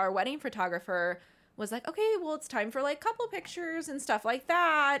was our wedding photographer was like, okay, well, it's time for like couple pictures and stuff like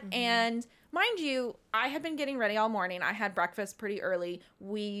that. And mind you, I had been getting ready all morning. I had breakfast pretty early.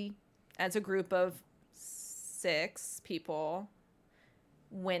 We, as a group of 6 people,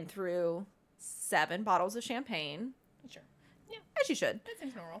 went through 7 bottles of champagne, Sure. Yeah, as you should. that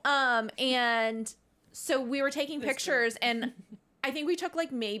seems normal. And so we were taking pictures, and I think we took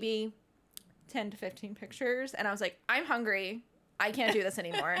like maybe 10 to 15 pictures, and I was like, I'm hungry. I can't do this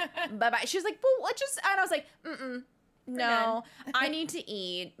anymore. Bye-bye. She was like, well, let's just, and I was like, no, I need to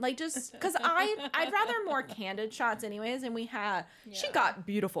eat. Like, just, because I'd rather more candid shots anyways, and she got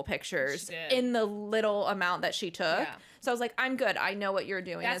beautiful pictures She did. in the little amount that she took. Yeah. So I was like, I'm good. I know what you're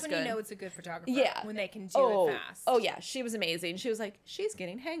doing That's is when good. you know it's a good photographer. Yeah. When they can do it fast. Oh yeah, she was amazing. She was like, she's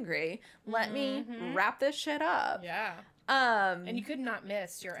getting hangry. Let me wrap this shit up. Yeah. Um. And you could not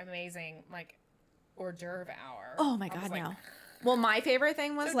miss your amazing like hors d'oeuvre hour. Oh my I was God, like, no. Well, my favorite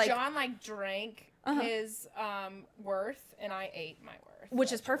thing was So like, John like drank his worth, and I ate my worth.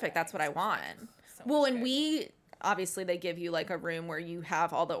 which is perfect. That's what I want. So Well, much and good. obviously they give you like a room where you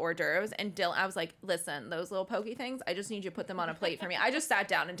have all the hors d'oeuvres, and Dylan, I was like, listen, those little pokey things, I just need you to put them on a plate for me. I just sat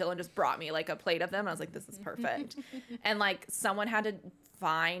down and Dylan just brought me like a plate of them. And I was like, this is perfect. And like someone had to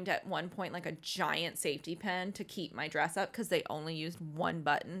find at one point like a giant safety pin to keep my dress up because they only used 1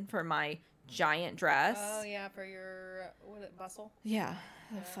 button for my giant dress. Oh yeah, for your bustle. Yeah.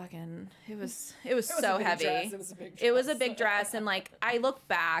 It was was so a big heavy. dress. It was a big It was a dress. big dress, and like I look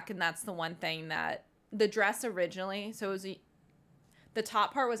back, and that's the one thing that the dress originally. So it was the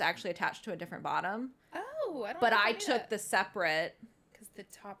top part was actually attached to a different bottom, Oh, I don't. but I took the separate. because the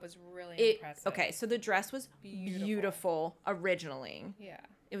top was really impressive. Okay, so the dress was Beautiful. beautiful originally. Yeah,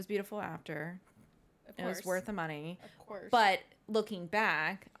 It was beautiful after. of It course. was worth the money. Of course. But looking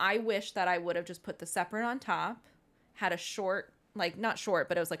back, I wish that I would have just put the separate on top, had a short, like not short,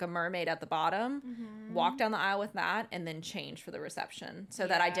 but it was like a mermaid at the bottom, walked down the aisle with that, and then changed for the reception so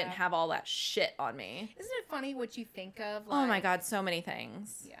that I didn't Yeah. have all that shit on me. Isn't it funny what you think of? Oh my like- God, so many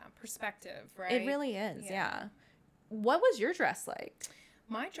things. Yeah, perspective, right? It really is, Yeah. yeah. What was your dress like?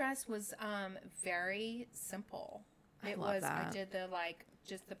 My dress was very simple. I It love was that. I did the like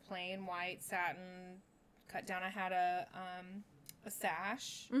just the plain white satin cut down. I had a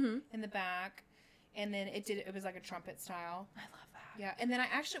sash in the back, and then it was like a trumpet style. I love that. Yeah, and then I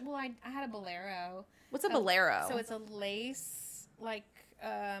actually I had a bolero. What's a bolero? So it's a lace like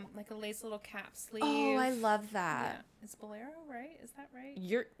like a lace little cap sleeve. Oh, I love that. Yeah. It's bolero, right? Is that right?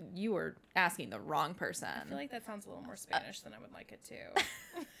 You were asking the wrong person. I feel like that sounds a little more Spanish than I would like it to.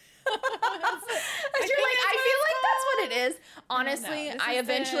 I feel like that's what it is. Honestly, This I is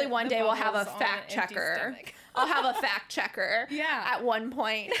eventually one the day will have a bubbles on an fact empty checker. stomach. I'll have a fact checker. Yeah. At one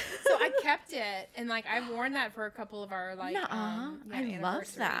point. So I kept it, and like I've worn that for a couple of our like. Nuh-uh. I love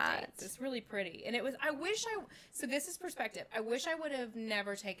anniversary that. dates. It's really pretty, and it was. So this is perspective. I wish I would have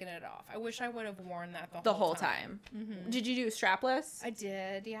never taken it off. I wish I would have worn that The whole time. Mm-hmm. Did you do strapless? I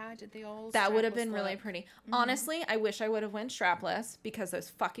did. Yeah, I did the old. That would have strapless been really look. pretty. Honestly, I wish I would have went strapless because those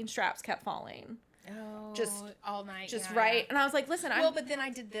fucking straps kept falling. Oh, Just- all night. Just yeah, right. yeah. And I was like, listen, Well, but then I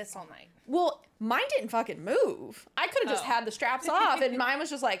did this all night. well, mine didn't fucking move. I could have just Oh. had the straps off, and mine was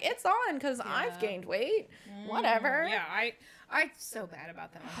just like, it's on because I've Yeah. gained weight. Whatever. Yeah, I'm so bad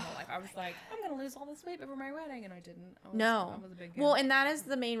about that my whole life. I was like, I'm gonna lose all this weight before my wedding, and I didn't. I No. was a big Well, and that is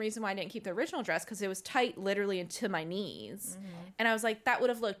the main reason why I didn't keep the original dress because it was tight literally into my knees. And I was like, that would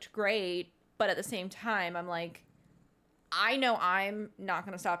have looked great. But at the same time, I'm like, I know I'm not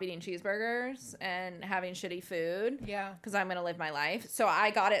going to stop eating cheeseburgers and having shitty food yeah. because I'm going to live my life. So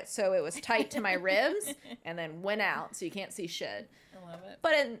I got it so it was tight to my ribs and then went out so you can't see shit. I love it.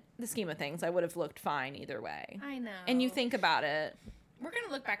 But in the scheme of things, I would have looked fine either way. I know. And you think about it. we're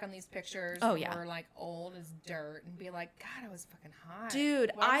gonna look back on these pictures Oh, when yeah. we're like old as dirt and be like, God, I was fucking hot.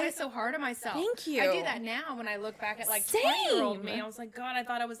 Dude, Why was I so hard on myself? Thank you. I do that now when I look back at like Same. 20-year-old me. I was like, God, I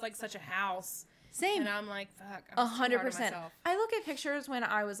thought I was like such a house. Same. And I'm like, fuck. I'm too hard on 100%. myself. I look at pictures when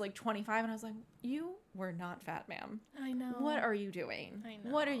I was like 25 and I was like, you were not fat, ma'am. I know. What are you doing? I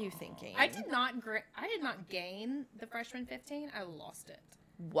know. What are you thinking? I did not gain the freshman 15. I lost it.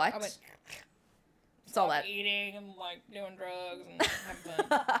 What? I went It's all that. eating and like doing drugs and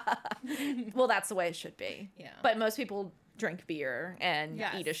having fun. Well, that's the way it should be. Yeah. But most people drink beer and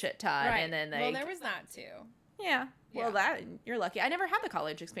Yes. eat a shit ton, Right. and then they. Well, there was that too. Yeah. Well, Yeah. that you're lucky. I never had the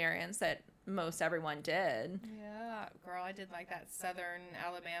college experience that most everyone did. Yeah, girl, I did like that Southern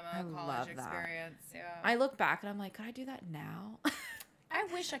Alabama I love college that. experience. Yeah. I look back and I'm like, could I do that now? I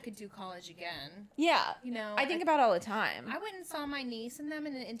wish I could do college again. Yeah. You know, I think about it all the time. I went and saw my niece and them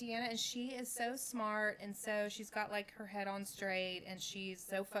in Indiana, and she is so smart, and so she's got like her head on straight, and she's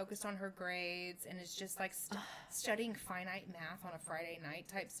so focused on her grades, and it's just like studying finite math on a Friday night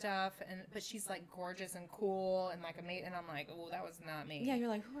type stuff. But she's like gorgeous and cool, and like amazing. And I'm like, oh, that was not me. Yeah, you're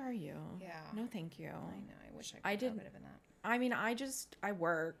like, who are you? Yeah. No, thank you. I know. I wish I I did- would have been that. I mean, I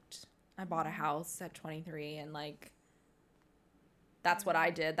worked. I bought a house at 23 and like that's what I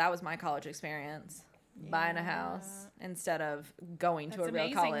did. That was my college experience. Buying a house instead of going to That's a real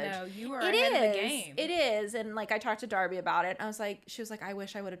amazing, college. though. You were It ahead of the is. game. It is. And like I talked to Darby about it. And I was like, she was like, I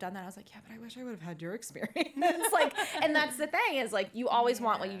wish I would have done that. I was like, yeah, but I wish I would have had your experience. Like, and that's the thing is like you always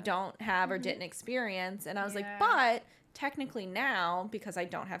want what you don't have or didn't experience. And I was like, Yeah. but technically now, because I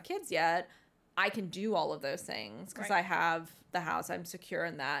don't have kids yet, I can do all of those things because Right. I have the house. I'm secure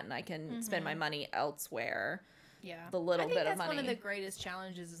in that, and I can spend my money elsewhere. Yeah. The little I think bit of that's one of money. the greatest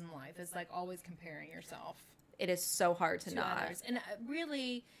challenges in life is like always comparing yourself It is so hard to to not. others. And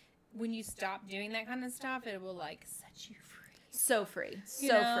really, when you stop doing that kind of stuff, it will like set you free. So free, You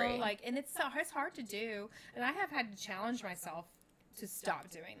so know, free. Like, and it's hard to do. And I have had to challenge myself to stop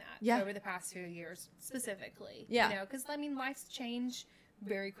doing that Yeah. over the past few years specifically. Yeah. You know, because I mean, life's change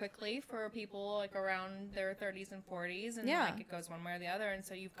very quickly for people like around their 30s and 40s, and Yeah. like it goes one way or the other, and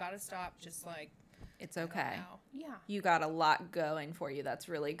so you've got to stop just like It's I don't okay. know. Yeah. You got a lot going for you. That's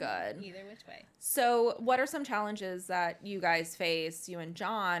really good. Either which way. So, what are some challenges that you guys face, you and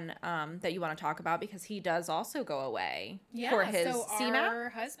John, that you want to talk about? Because he does also go away for his so CMAP. our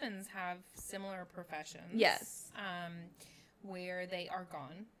husbands have similar professions. Yes. Where they are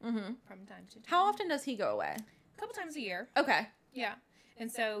gone Mm-hmm. from time to time. How often does he go away? A couple times a year. Okay. Yeah.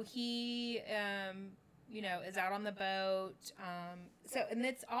 And so he, is out on the boat. And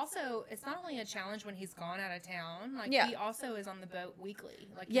it's not only a challenge when he's gone out of town. Like Yeah. he also is on the boat weekly.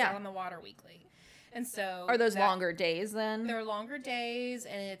 Like he's Yeah. out on the water weekly. And so Are those longer days then? They're longer days,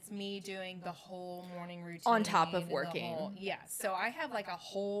 and it's me doing the whole morning routine On top of and the working. Yes, so I have like a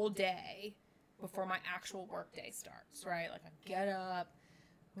whole day before my actual work day starts. Right, like I get up,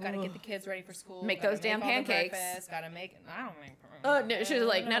 got to get the kids ready for school, Make gotta those damn all the pancakes. breakfast, Got to make. I don't make. Oh, no, she was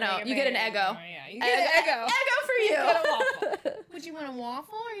like, no, you get an Eggo. Yeah, you get an Eggo. Eggo for you. Get a waffle. Would you want a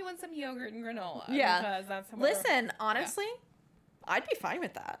waffle or you want some yogurt and granola? Yeah. Because that's how Listen, honestly, I'd be fine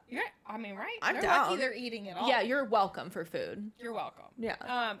with that. Right. I'm They're down. lucky they're eating it all. Yeah, you're welcome for food. You're welcome. Yeah.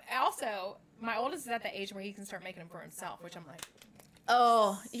 Also, my oldest is at the age where he can start making them for himself, which I'm like,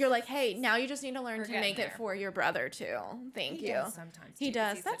 Oh, you're like, hey, now you just need to learn We're to getting make it there. for your brother too. Thank He you. does sometimes. He too, 'cause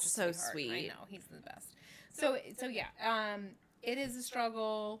does. he's That's such a so sweetheart. sweet. I know, he's the best. So yeah, it is a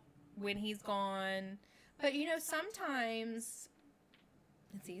struggle when he's gone, but sometimes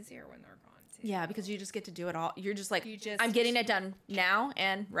it's easier when they're gone too. Yeah, because you just get to do it all. You're just like, You just- I'm getting it done now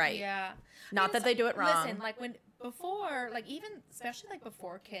and right. Yeah. Not that they do it wrong. Listen, like before, especially like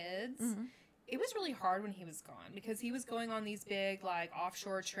before kids, Mm-hmm. it was really hard when he was gone because he was going on these big like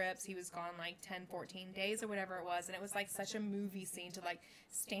offshore trips. He was gone like 10, 14 days or whatever it was. And it was like such a movie scene to like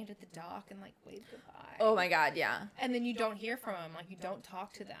stand at the dock and like wave goodbye. Oh my God, yeah. And then you don't hear from them. Like you don't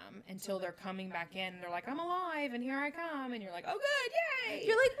talk to them until they're coming back in. And they're like, I'm alive and here I come. And you're like, oh good, yay.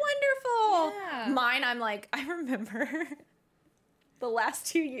 You're like, wonderful. Yeah. Mine, I'm like, I remember the last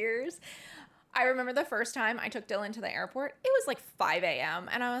 2 years. I remember the first time I took Dylan to the airport. It was like 5 a.m.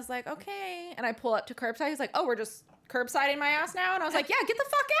 And I was like, okay. And I pull up to curbside. He's like, oh, we're just curbsiding my ass now? And I was like, yeah, get the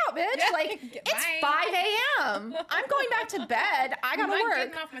fuck out, bitch. Yeah. Like, it's Bye. 5 a.m. I'm going back to bed. I gotta I'm work.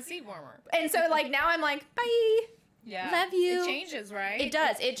 getting off my seat warmer. And so, like, now I'm like, bye. Yeah. Love you. It changes, right? It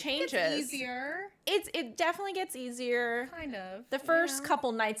does. It changes. It's easier. It definitely gets easier. Kind of. The first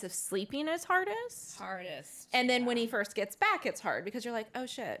couple nights of sleeping is hardest. Hardest. And then when he first gets back, it's hard because you're like, oh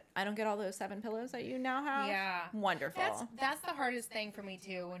shit, I don't get all those 7 pillows that you now have. Yeah. Wonderful. That's the hardest thing for me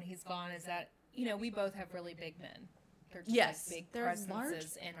too when he's gone is that, we both have really big men. They're just Yes, like big they're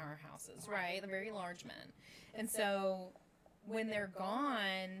presences in our houses, right? They're very large men. And so when they're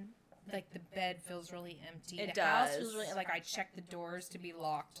gone, like the bed feels really empty. It the house does. feels really like I check the doors to be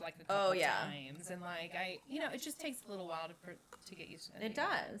locked like a couple yeah. times. And like it just takes a little while to get used to it. It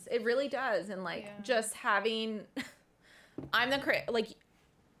does. It really does. And like Yeah. just having,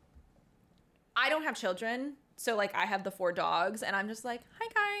 I don't have children. So like I have the 4 dogs and I'm just like, hi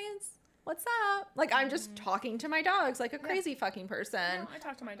guys, what's up? Like I'm just talking to my dogs like a crazy fucking person. No, I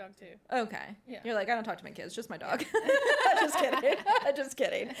talk to my dog too. Okay. Yeah. You're like, I don't talk to my kids, just my dog. Just kidding. Just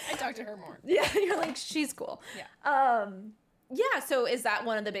kidding. I talk to her more. Yeah, you're like, she's cool. Yeah. Yeah, so is that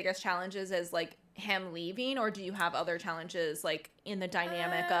one of the biggest challenges is like him leaving, or do you have other challenges like in the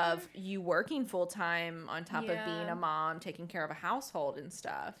dynamic of you working full time on top of being Yeah. a mom, taking care of a household and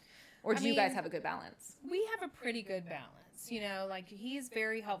stuff? Or I do you guys mean, have a good balance? We have a pretty good balance. Like he's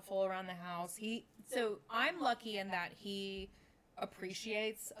very helpful around the house. So I'm lucky in that he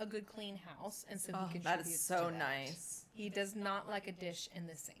appreciates a good clean house, and so he contributes that is so to that. nice. He does not like a dish in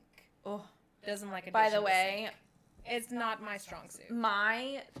the sink. Oh, Doesn't like a dish by in the way, sink. It's not my strong suit.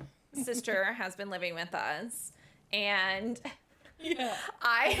 my sister has been living with us, and Yeah.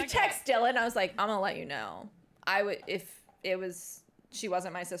 I Okay. text Dylan. I was like, I'm gonna let you know. I would if it was she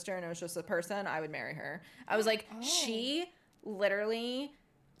wasn't my sister and it was just a person, I would marry her. I was like, Oh. she literally.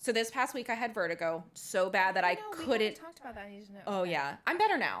 So this past week I had vertigo so bad that I No, we couldn't. haven't talked about that. I need to know. Oh Okay. yeah, I'm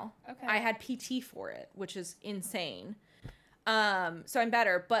better now. Okay. I had PT for it, which is insane. So I'm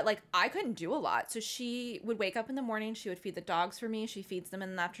better, but like I couldn't do a lot. So she would wake up in the morning, she would feed the dogs for me. She feeds them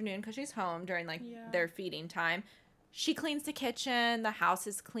in the afternoon because she's home during like Yeah. their feeding time. She cleans the kitchen, the house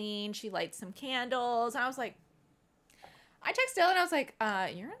is clean, she lights some candles. And I was like, I texted Dylan and I was like,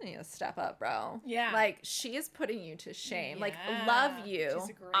 you're gonna need to step up, bro. Yeah. Like she is putting you to shame. Like Yeah. love you, She's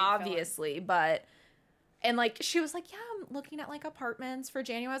a great obviously, but and like she was like, yeah, I'm looking at like apartments for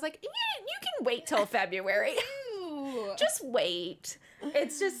January. I was like, you can wait till February. Ew. Just wait.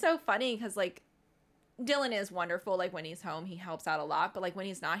 It's just so funny because like Dylan is wonderful. Like when he's home, he helps out a lot. But like when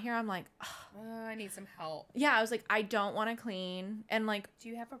he's not here, I'm like, ugh. I need some help. Yeah. I was like, I don't want to clean, and like Do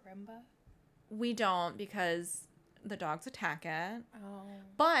you have a Roomba? we don't because the dogs attack it. Oh.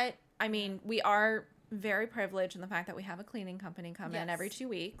 But I mean, we are very privileged in the fact that we have a cleaning company come in every Yes. 2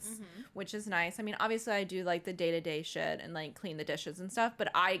 weeks, Mhm. which is nice. I mean, obviously I do like the day-to-day shit and like clean the dishes and stuff, but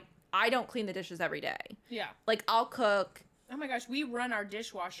I don't clean the dishes every day. Yeah. Like I'll cook. Oh my gosh, we run our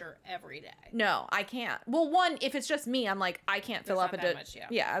dishwasher every day. No, I can't. Well, one, if it's just me, I'm like, I can't fill There's up a not that dish.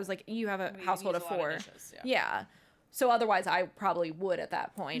 much, yeah. I was like, you have a We household use of a lot 4. dishes, yeah. Yeah. So otherwise I probably would at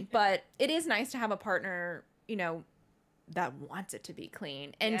that point. But it is nice to have a partner, that wants it to be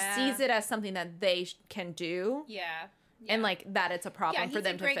clean and Yeah. sees it as something that they can do. Yeah. And like that it's a problem he's for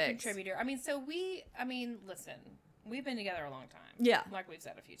them a great to fix. contributor. Listen, we've been together a long time. Yeah. Like we've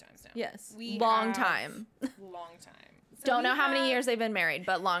said a few times now. Yes. We long have- time. Long time. So Don't we know how many have- years they've been married,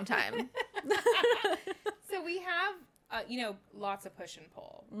 but long time. So we have, lots of push and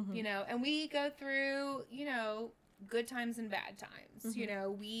pull, Mm-hmm. and we go through, good times and bad times.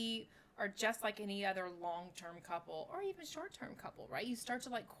 Mm-hmm. We are just like any other long-term couple or even short-term couple, right? You start to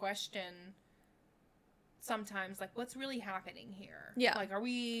like question sometimes like what's really happening here. Yeah. Like, are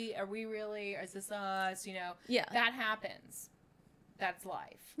we really, is this us? Yeah. That happens. that's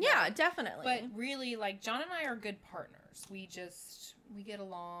life. Yeah, right? definitely. But really, like, John and I are good partners. We get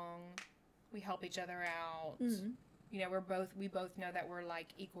along. We help each other out. Mm-hmm. You know, we both know that we're, like,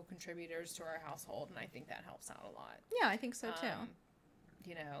 equal contributors to our household, and I think that helps out a lot. Yeah, I think so too.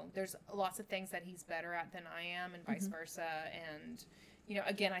 You know, there's lots of things that he's better at than I am, and vice versa. And, you know,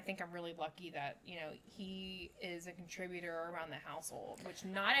 again, I think I'm really lucky that, you know, he is a contributor around the household, which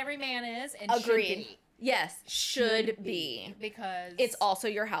not every man is, and Agreed. should be. Yes, should be. Because It's also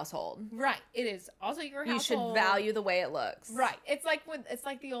your household. right. It is also your household. You should value the way it looks. Right. It's like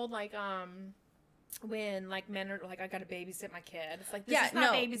the old, like, when, like, men are like, I gotta babysit my kid. It's like, this is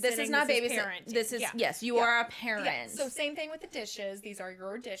not babysitting. This is not babysitting. parenting. This is, Yeah. yes, you Yeah. are a parent. Yeah. So same thing with the dishes. These are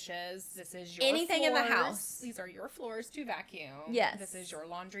your dishes. This is your Anything in the floors. house. These are your floors to vacuum. Yes. This is your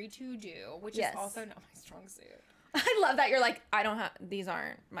laundry to do, which Yes. is also not my strong suit. I love that you're like, I don't have, these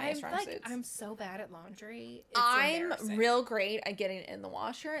aren't my strong suits. I'm so bad at laundry. It's I'm embarrassing. real great at getting it in the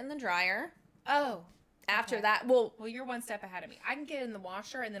washer and the dryer. Oh. After Okay. that, well, Well, you're one step ahead of me. I can get it in the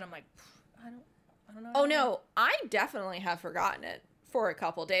washer, and then I'm like, I don't know. oh no, I definitely have forgotten it for a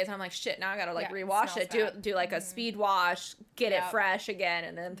couple days. I'm like, shit, now I gotta like Yeah, it rewash smells it, bad. do like a speed wash, get it Yep. fresh again,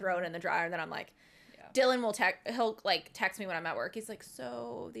 and then throw it in the dryer. And then I'm like, Yeah. Dylan will he'll like text me when I'm at work. He's like,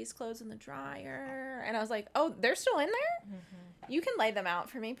 so these clothes in the dryer, and I was like, oh, they're still in there. You can lay them out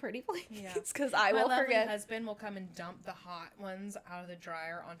for me, pretty please, Yeah. because I My will lovely forget. husband will come and dump the hot ones out of the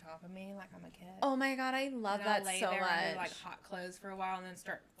dryer on top of me like I'm a kid. Oh my god, I love And I'll that lay so there much. and do, like, hot clothes for a while and then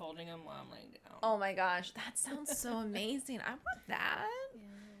start folding them while I'm laying down. Oh my gosh, that sounds so amazing. I want that. Yeah.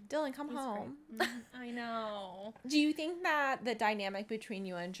 Dylan, come He's home. great. I know. Do you think that the dynamic between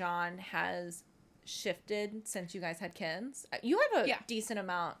you and John has shifted since you guys had kids? You have a Yeah. decent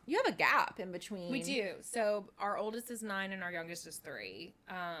amount. You have a gap in between. We do. So our oldest is 9 and our youngest is 3.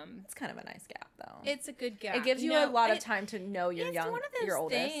 It's kind of a nice gap, though. It's a good gap. It gives you a lot of time to know your It's young, one of those your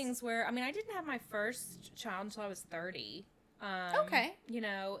oldest. things where, I mean, I didn't have my first child until I was 30. Okay. You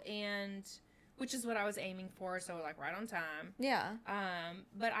know, and which is what I was aiming for, so like right on time. Yeah.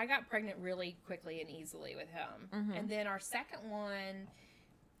 But I got pregnant really quickly and easily with him. Mhm. And then our second one,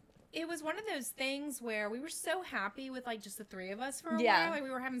 it was one of those things where we were so happy with like just the 3 of us for a Yeah. while. Like we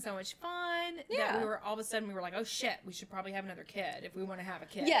were having so much fun Yeah. that we were all of a sudden we were like, oh shit, we should probably have another kid if we want to have a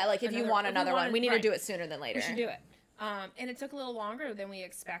kid. Yeah, like if you want another one, we need to right. do it sooner than later. We should do it. And it took a little longer than we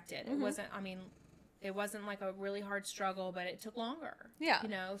expected. Mhm. It wasn't, I mean, it wasn't like a really hard struggle, but it took longer. Yeah. You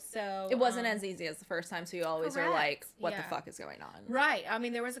know, so. It wasn't as easy as the first time, so you always are like, Correct. what the Yeah. fuck is going on? Right. I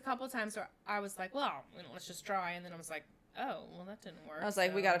mean, there was a couple of times where I was like, well, you know, let's just try. And then I was like, oh, well, that didn't work. I was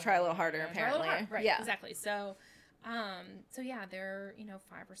like, we so got to try a little harder, we gotta try a little apparently. hard. Right. Yeah. Exactly. So yeah, they're, you know,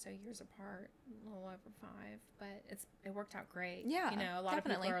 5 or so years apart, a little over 5, but it worked out great. Yeah, You know, a lot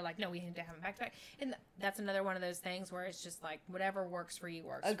definitely. of people are like, no, we need to have them back to back. And that's another one of those things where it's just like, whatever works for you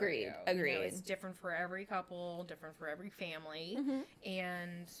works Agreed, for you. You know, agreed. it's different for every couple, different for every family. Mhm.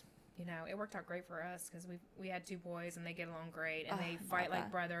 And, you know, it worked out great for us because we had 2 boys and they get along great and Oh, they I fight love like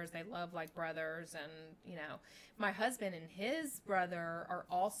that. brothers. They love like brothers. And, you know, my husband and his brother are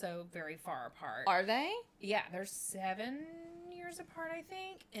also very far apart. Are they? Yeah, they're 7 years apart, I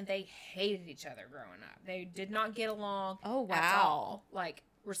think, and they hated each other growing up. They did not get along. Oh, At wow. all. Like,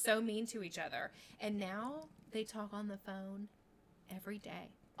 we're so mean to each other, and now they talk on the phone every day.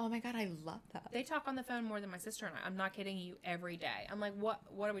 Oh my god, I love that. They talk on the phone more than my sister and I. I'm not kidding you. Every day. I'm like, what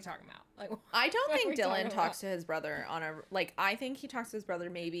are we talking about? Like, I don't what are think we talking Dylan about? talks to his brother on a like. I think he talks to his brother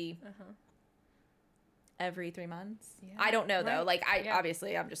maybe Uh-huh. every 3 months. Yeah, I don't know though. right. Like I Yeah.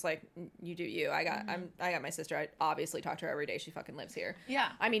 obviously I'm just like you do you. I got I got my sister. I obviously talk to her every day. She fucking lives here.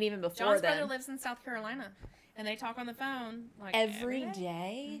 Yeah. I mean even before John's then. brother lives in South Carolina, and they talk on the phone like every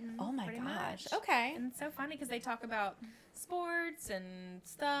day. Mhm, Oh my pretty gosh. much. Okay. And it's so funny because they talk about sports and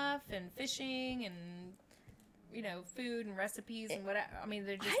stuff and fishing and, you know, food and recipes and whatever. I mean,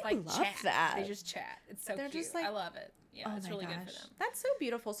 they're just I like love chat. that. They just chat. It's so They're cute. just like- I love it. Yeah, Oh it's my really gosh. good for them. That's so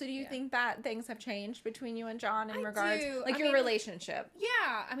beautiful. So do you Yeah. think that things have changed between you and John in I regards do. like I your mean, relationship?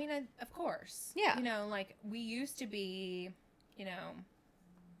 Yeah, I mean, of course. Yeah. You know, like we used to be, you know,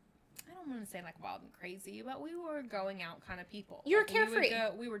 I don't want to say like wild and crazy, but we were going out kind of people. You were Like, we would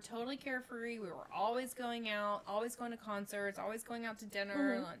carefree. we were totally carefree. We were always going out, always going to concerts, always going out to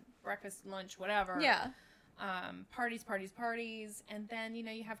dinner, breakfast, lunch, whatever. Yeah. Parties, and then you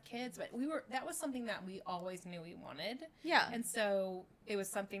know you have kids, but that was something that we always knew we wanted, Yeah. and so it was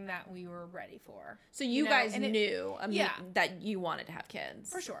something that we were ready for. So you know, guys and it- knew Yeah. that you wanted to have kids.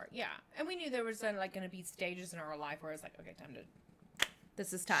 For sure, yeah. And we knew there was like going to be stages in our life where it's like, okay, time to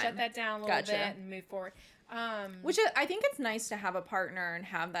This is time. shut that down a little Gotcha. bit and move forward. Which I think it's nice to have a partner and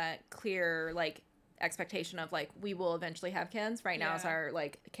have that clear like expectation of like, we will eventually have kids. Right now is Yeah. our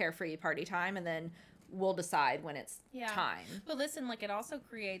like carefree party time, and then we'll decide when it's time. But listen, like, it also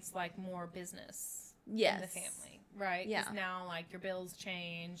creates like more business Yes. in the family, right? Yeah. Because now like your bills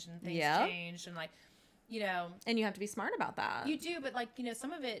change and things Yep. change, and like, you know, And you have to be smart about that. you do, but like, you know,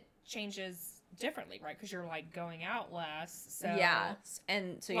 some of it changes differently, right? Because you're like going out less, so yeah.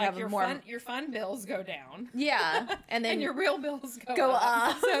 And so you like have your more. your fun bills go down. Yeah. And then and your real bills go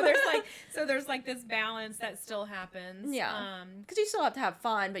up. so there's like this balance that still happens. Yeah. Because you still have to have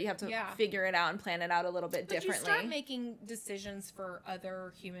fun, but you have to Yeah. figure it out and plan it out a little bit But differently, you start making decisions for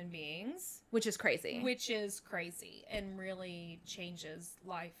other human beings, which is crazy. which is crazy and really changes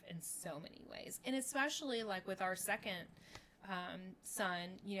life in so many ways. And especially like with our second son,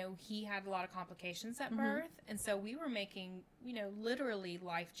 you know, he had a lot of complications at birth, and so we were making, you know, literally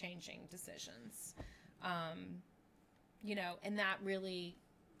life-changing decisions, you know, and that really,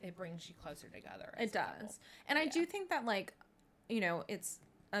 it brings you closer together as It a couple. does. And I Yeah. do think that, like, you know, it's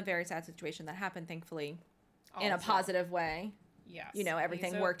a very sad situation that happened, thankfully, in a Also, positive way. yes, You know,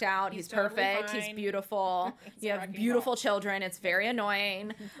 everything He's worked out. He's totally perfect. He's fine. beautiful. He's You a have wrecking beautiful ball. children. It's very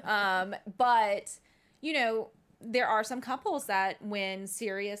annoying. But, you know, there are some couples that when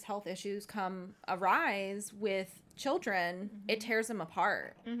serious health issues arise with children, it tears them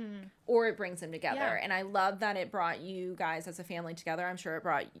apart or it brings them together. Yeah. And I love that it brought you guys as a family together. I'm sure it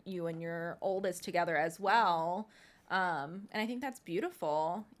brought you and your oldest together as well. And I think that's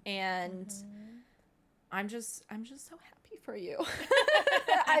beautiful. And I'm just so happy for you.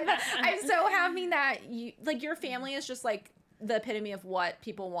 I'm so happy that you, like, your family is just like the epitome of what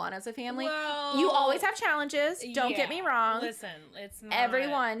people want as a family. Well, You always have challenges. Don't get me yeah. wrong. Listen, it's not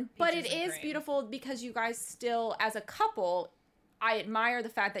Everyone. But it peaches and is cream. beautiful because you guys still, as a couple, I admire the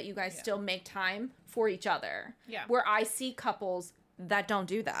fact that you guys Yeah. still make time for each other. Yeah. Where I see couples that don't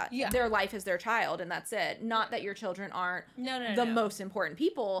do that. Yeah. Their life is their child and that's it. Not that your children aren't No, the no. most important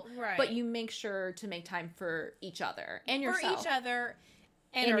people, Right. but you make sure to make time for each other and for yourself. each other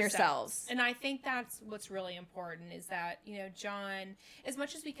and And ourselves. yourselves. And I think that's what's really important is that, you know, John, as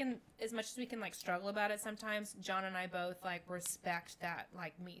much as we can like struggle about it sometimes, John and I both like respect that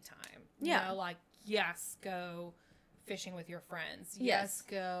like me time. You Yeah. know, like, yes, go fishing with your friends. Yes.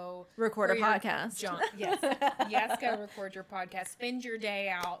 Go Record a for your- podcast. John, yes. Yes, go record your podcast. Spend your day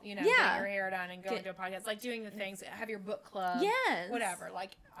out, you know, Yeah. get your hair done and go into a podcast. Like doing the things, have your book club. Yes. Whatever.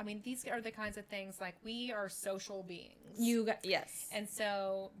 Like, I mean, these are the kinds of things, like, we are social beings. Yes. And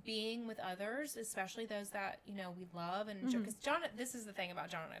so being with others, especially those that, you know, we love and because John, this is the thing about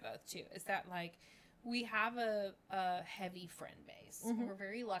John and I both too, is that like we have a heavy friend base. We're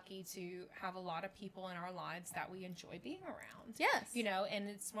very lucky to have a lot of people in our lives that we enjoy being around. Yes. You know, and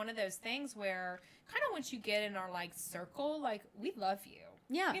it's one of those things where kind of once you get in our like circle, like we love you.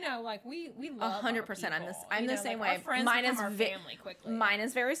 Yeah. You know, like we love 100%. I'm You the know, same like, our way. friends Mine become is our vi- family quickly. Mine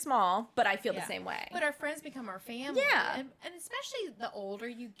is very small, but I feel Yeah. the same way. But our friends become our family. Yeah. And especially the older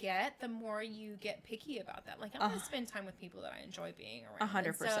you get, the more you get picky about that. Like, I'm going to spend time with people that I enjoy being around.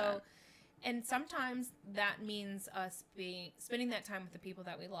 100%. And sometimes that means us spending that time with the people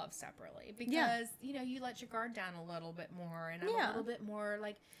that we love separately. Because, Yeah. you know, you let your guard down a little bit more. And I'm Yeah. a little bit more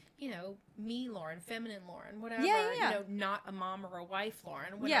like, you know, me, Lauren, feminine Lauren, whatever. Yeah. You know, not a mom or a wife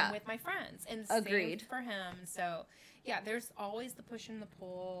Lauren when Yeah. I'm with my friends. And Agreed. same for him. So, yeah, there's always the push and the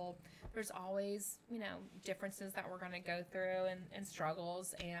pull. There's always, you know, differences that we're going to go through and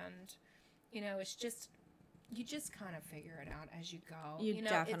struggles. And, you know, it's just, you just kind of figure it out as you go. You know,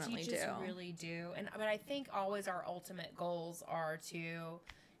 definitely you just do. really do. But I think always our ultimate goals are to,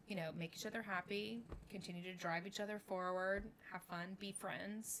 you know, make each other happy, continue to drive each other forward, have fun, be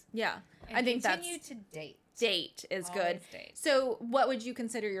friends. Yeah. And I think continue that's to date. date is good. Always date. So, what would you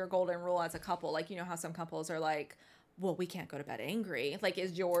consider your golden rule as a couple? Like, you know how some couples are like, well, we can't go to bed angry. Like,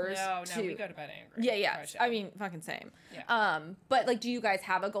 is yours No, to we go to bed angry. Yeah. For sure. I mean, fucking same. Yeah. But like, do you guys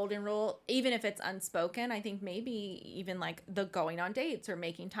have a golden rule? Even if it's unspoken, I think maybe even like the going on dates or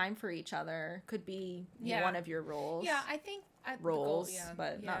making time for each other could be Yeah. one of your rules. Yeah, I think Rules,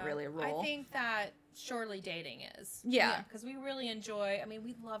 but not really a rule. I think that surely dating is. Yeah. Because we really enjoy. I mean,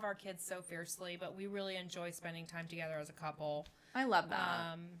 we love our kids so fiercely, but we really enjoy spending time together as a couple. I love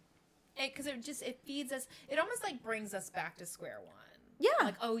that. Because it feeds us. It almost like brings us back to square one. Yeah.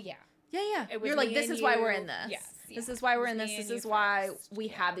 Like, oh yeah. Yeah. It was You're like, me this and is why we're you. in this. Yes, This yeah. is why It we're was in me this. and This you is why first. we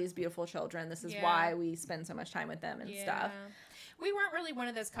Yeah. have these beautiful children. This is Yeah. why we spend so much time with them and stuff. We weren't really one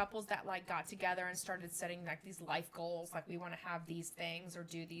of those couples that like got together and started setting like these life goals, like we want to have these things or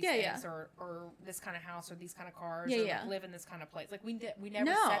do these things or this kind of house or these kind of cars or like, live in this kind of place. Like we never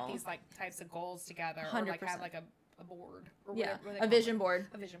No. set these like types of goals together or like 100%. had like a a board. Or Yeah, what they a call vision it. board.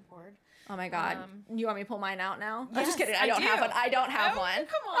 A vision board. Oh my God. You want me to pull mine out now? I'm just Yes, kidding. I don't have do. one. I don't have Oh, one.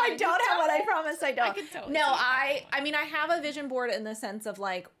 come on, I you don't have one. I don't. promise I don't. I can totally No, see you I having mean, I have a vision board in the sense of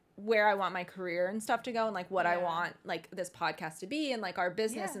like where I want my career and stuff to go and like what I Yeah. want like this podcast to be and like our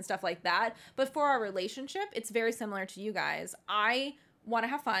business Yeah. and stuff like that. But for our relationship, it's very similar to you guys. I want to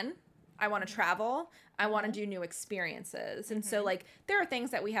have fun. I want to travel. I want to do new experiences. And so like there are things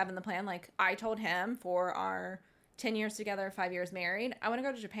that we have in the plan. Like I told him for our 10 years together, 5 years married, I want to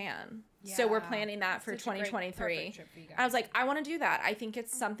go to Japan. So we're Yeah. planning that for Such a great, 2023. perfect trip for you I was guys. like, I want to do that. I think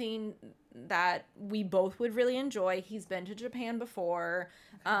it's something that we both would really enjoy. He's been to Japan before.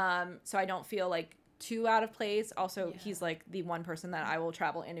 So I don't feel like too out of place. Also, Yeah. he's like the one person that I will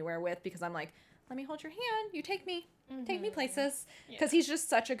travel anywhere with because I'm like, let me hold your hand. You take me places. Because he's just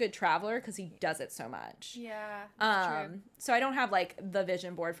such a good traveler because he does it so much. Yeah. That's true. So I don't have like the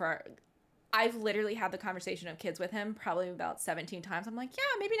vision board for I've literally had the conversation of kids with him probably about 17 times. I'm like, yeah,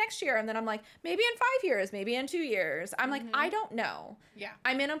 maybe next year. And then I'm like, maybe in 5 years, maybe in 2 years. I'm like, I don't know. Yeah.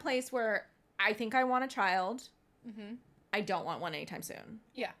 I'm in a place where I think I want a child. Mm-hmm. I don't want one anytime soon.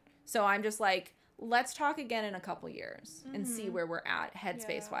 Yeah. So I'm just like, let's talk again in a couple years and see where we're at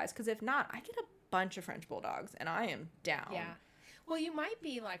headspace wise. Because if not, I get a bunch of French bulldogs and I am down. Yeah. Well, you might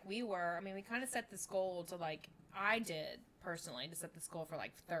be like we were. I mean, we kind of set this goal to like, I did personally to set this goal for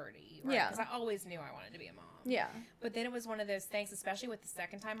like 30. Right? Yeah. Because I always knew I wanted to be a mom. Yeah. But then it was one of those things, especially with the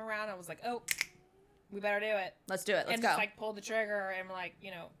second time around, I was like, oh, we better do it. Let's do it. Let's and go. just like pull the trigger and like,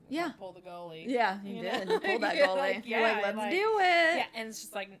 Yeah. pull the goalie. Yeah, you You did. know? You pulled that Yeah, goalie. like, You're like, yeah, let's like- do it. Yeah, and it's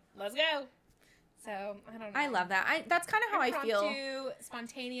just like, let's go. So, I don't know. I love that. That's kind of how I feel. Impromptu,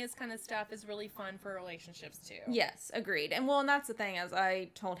 spontaneous kind of stuff is really fun for relationships too. Yes, agreed. And well, and that's the thing. As I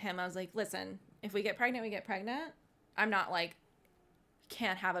told him, I was like, listen, if we get pregnant, we get pregnant. I'm not like,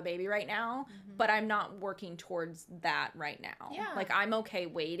 can't have a baby right now, but I'm not working towards that right now. Yeah. Like, I'm okay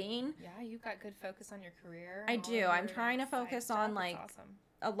waiting. Yeah, you've got good focus on your career. I and all do. of I'm your trying to side focus stuff. on, It's like, awesome.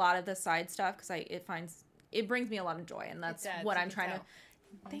 A lot of the side stuff because it brings me a lot of joy, and that's does, what you I'm can trying tell. to.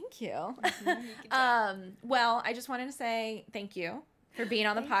 Thank you. You can tell. Well, I just wanted to say thank you for being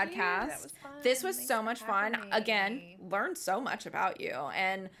on the Thank you. podcast. That was fun. This was Thanks so for much having fun. me. Again, learned so much about you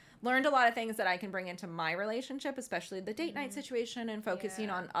and learned a lot of things that I can bring into my relationship, especially the date night situation and focusing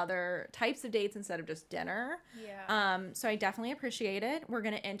Yeah. on other types of dates instead of just dinner. Yeah. So I definitely appreciate it. We're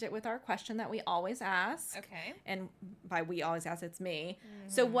going to end it with our question that we always ask. Okay. And by we always ask, it's me.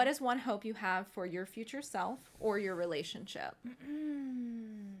 So what is one hope you have for your future self or your relationship?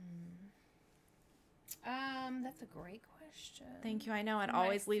 That's a great question. Thank you. I know it My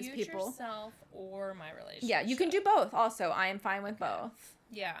always leaves future people. self or my relationship. Yeah, you can do both also. I am fine with both.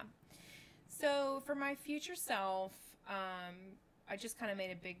 Yeah. So for my future self, I just kind of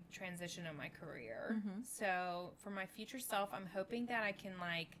made a big transition in my career. Mm-hmm. So for my future self, I'm hoping that I can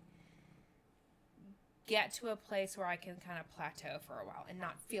like get to a place where I can kind of plateau for a while and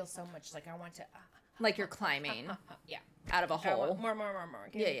not feel so much like I want to. Like you're climbing Yeah. out of a I want hole. more.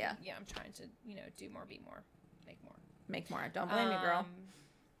 Yeah, yeah. Yeah, I'm trying to, do more, be more, make more. Make more. Don't blame me, girl.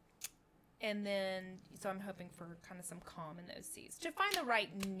 And then, so I'm hoping for kind of some calm in those seas to find the right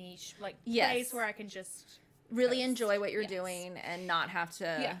niche, like Yes. place where I can just Really coast. enjoy what you're Yes. doing and not have to.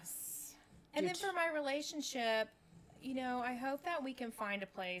 yes. And then for my relationship, I hope that we can find a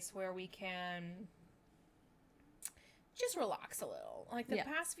place where we can just relax a little. Like the Yeah.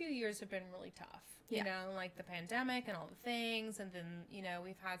 past few years have been really tough. You know, like the pandemic and all the things, and then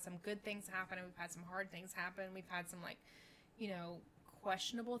we've had some good things happen, and we've had some hard things happen. We've had some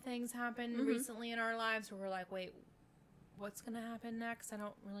questionable things happen recently in our lives where we're like, wait, what's gonna happen next? I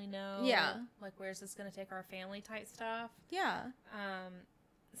don't really know. Yeah. Like, where's this gonna take our family type stuff? Yeah.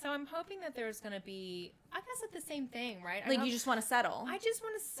 So I'm hoping that there's gonna be, I guess, it's the same thing, right? Like you just want to settle. I just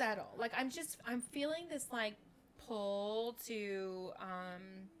want to settle. Like I'm feeling this like pull to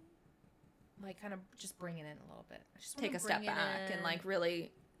like kind of just bring it in a little bit. I just wanna Take a step bring it back and in, like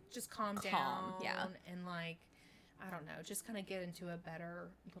really. just calm calm, down. yeah. And like, I don't know, just kind of get into a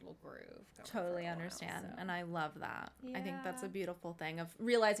better little groove. going for Totally a while, understand. so. And I love that. I think that's a Yeah. beautiful thing of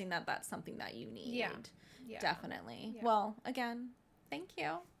realizing that that's something that you need. Yeah. Definitely. Yeah. Well, again, thank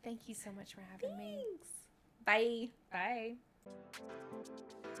you. Thank you so much for having me. Bye. Bye.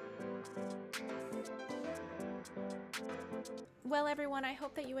 Well, everyone, I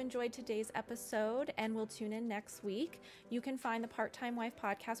hope that you enjoyed today's episode and will tune in next week. You can find the Part-Time Wife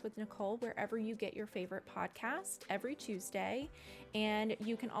podcast with Nicole wherever you get your favorite podcast every Tuesday. And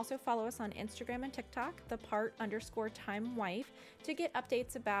you can also follow us on Instagram and TikTok, the part_time wife, to get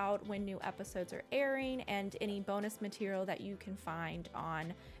updates about when new episodes are airing and any bonus material that you can find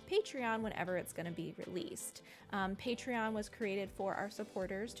on Patreon whenever it's going to be released. Patreon was created for our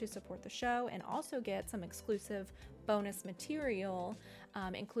supporters to support the show and also get some exclusive bonus material,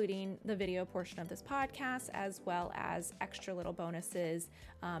 including the video portion of this podcast, as well as extra little bonuses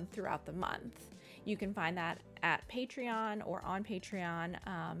throughout the month. You can find that at Patreon or on Patreon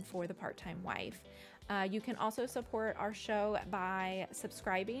for the Part-Time Wife. You can also support our show by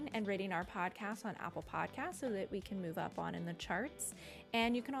subscribing and rating our podcast on Apple Podcasts so that we can move up on in the charts.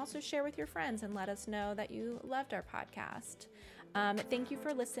 And you can also share with your friends and let us know that you loved our podcast. Thank you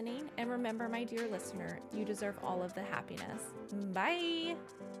for listening. And remember, my dear listener, you deserve all of the happiness. Bye.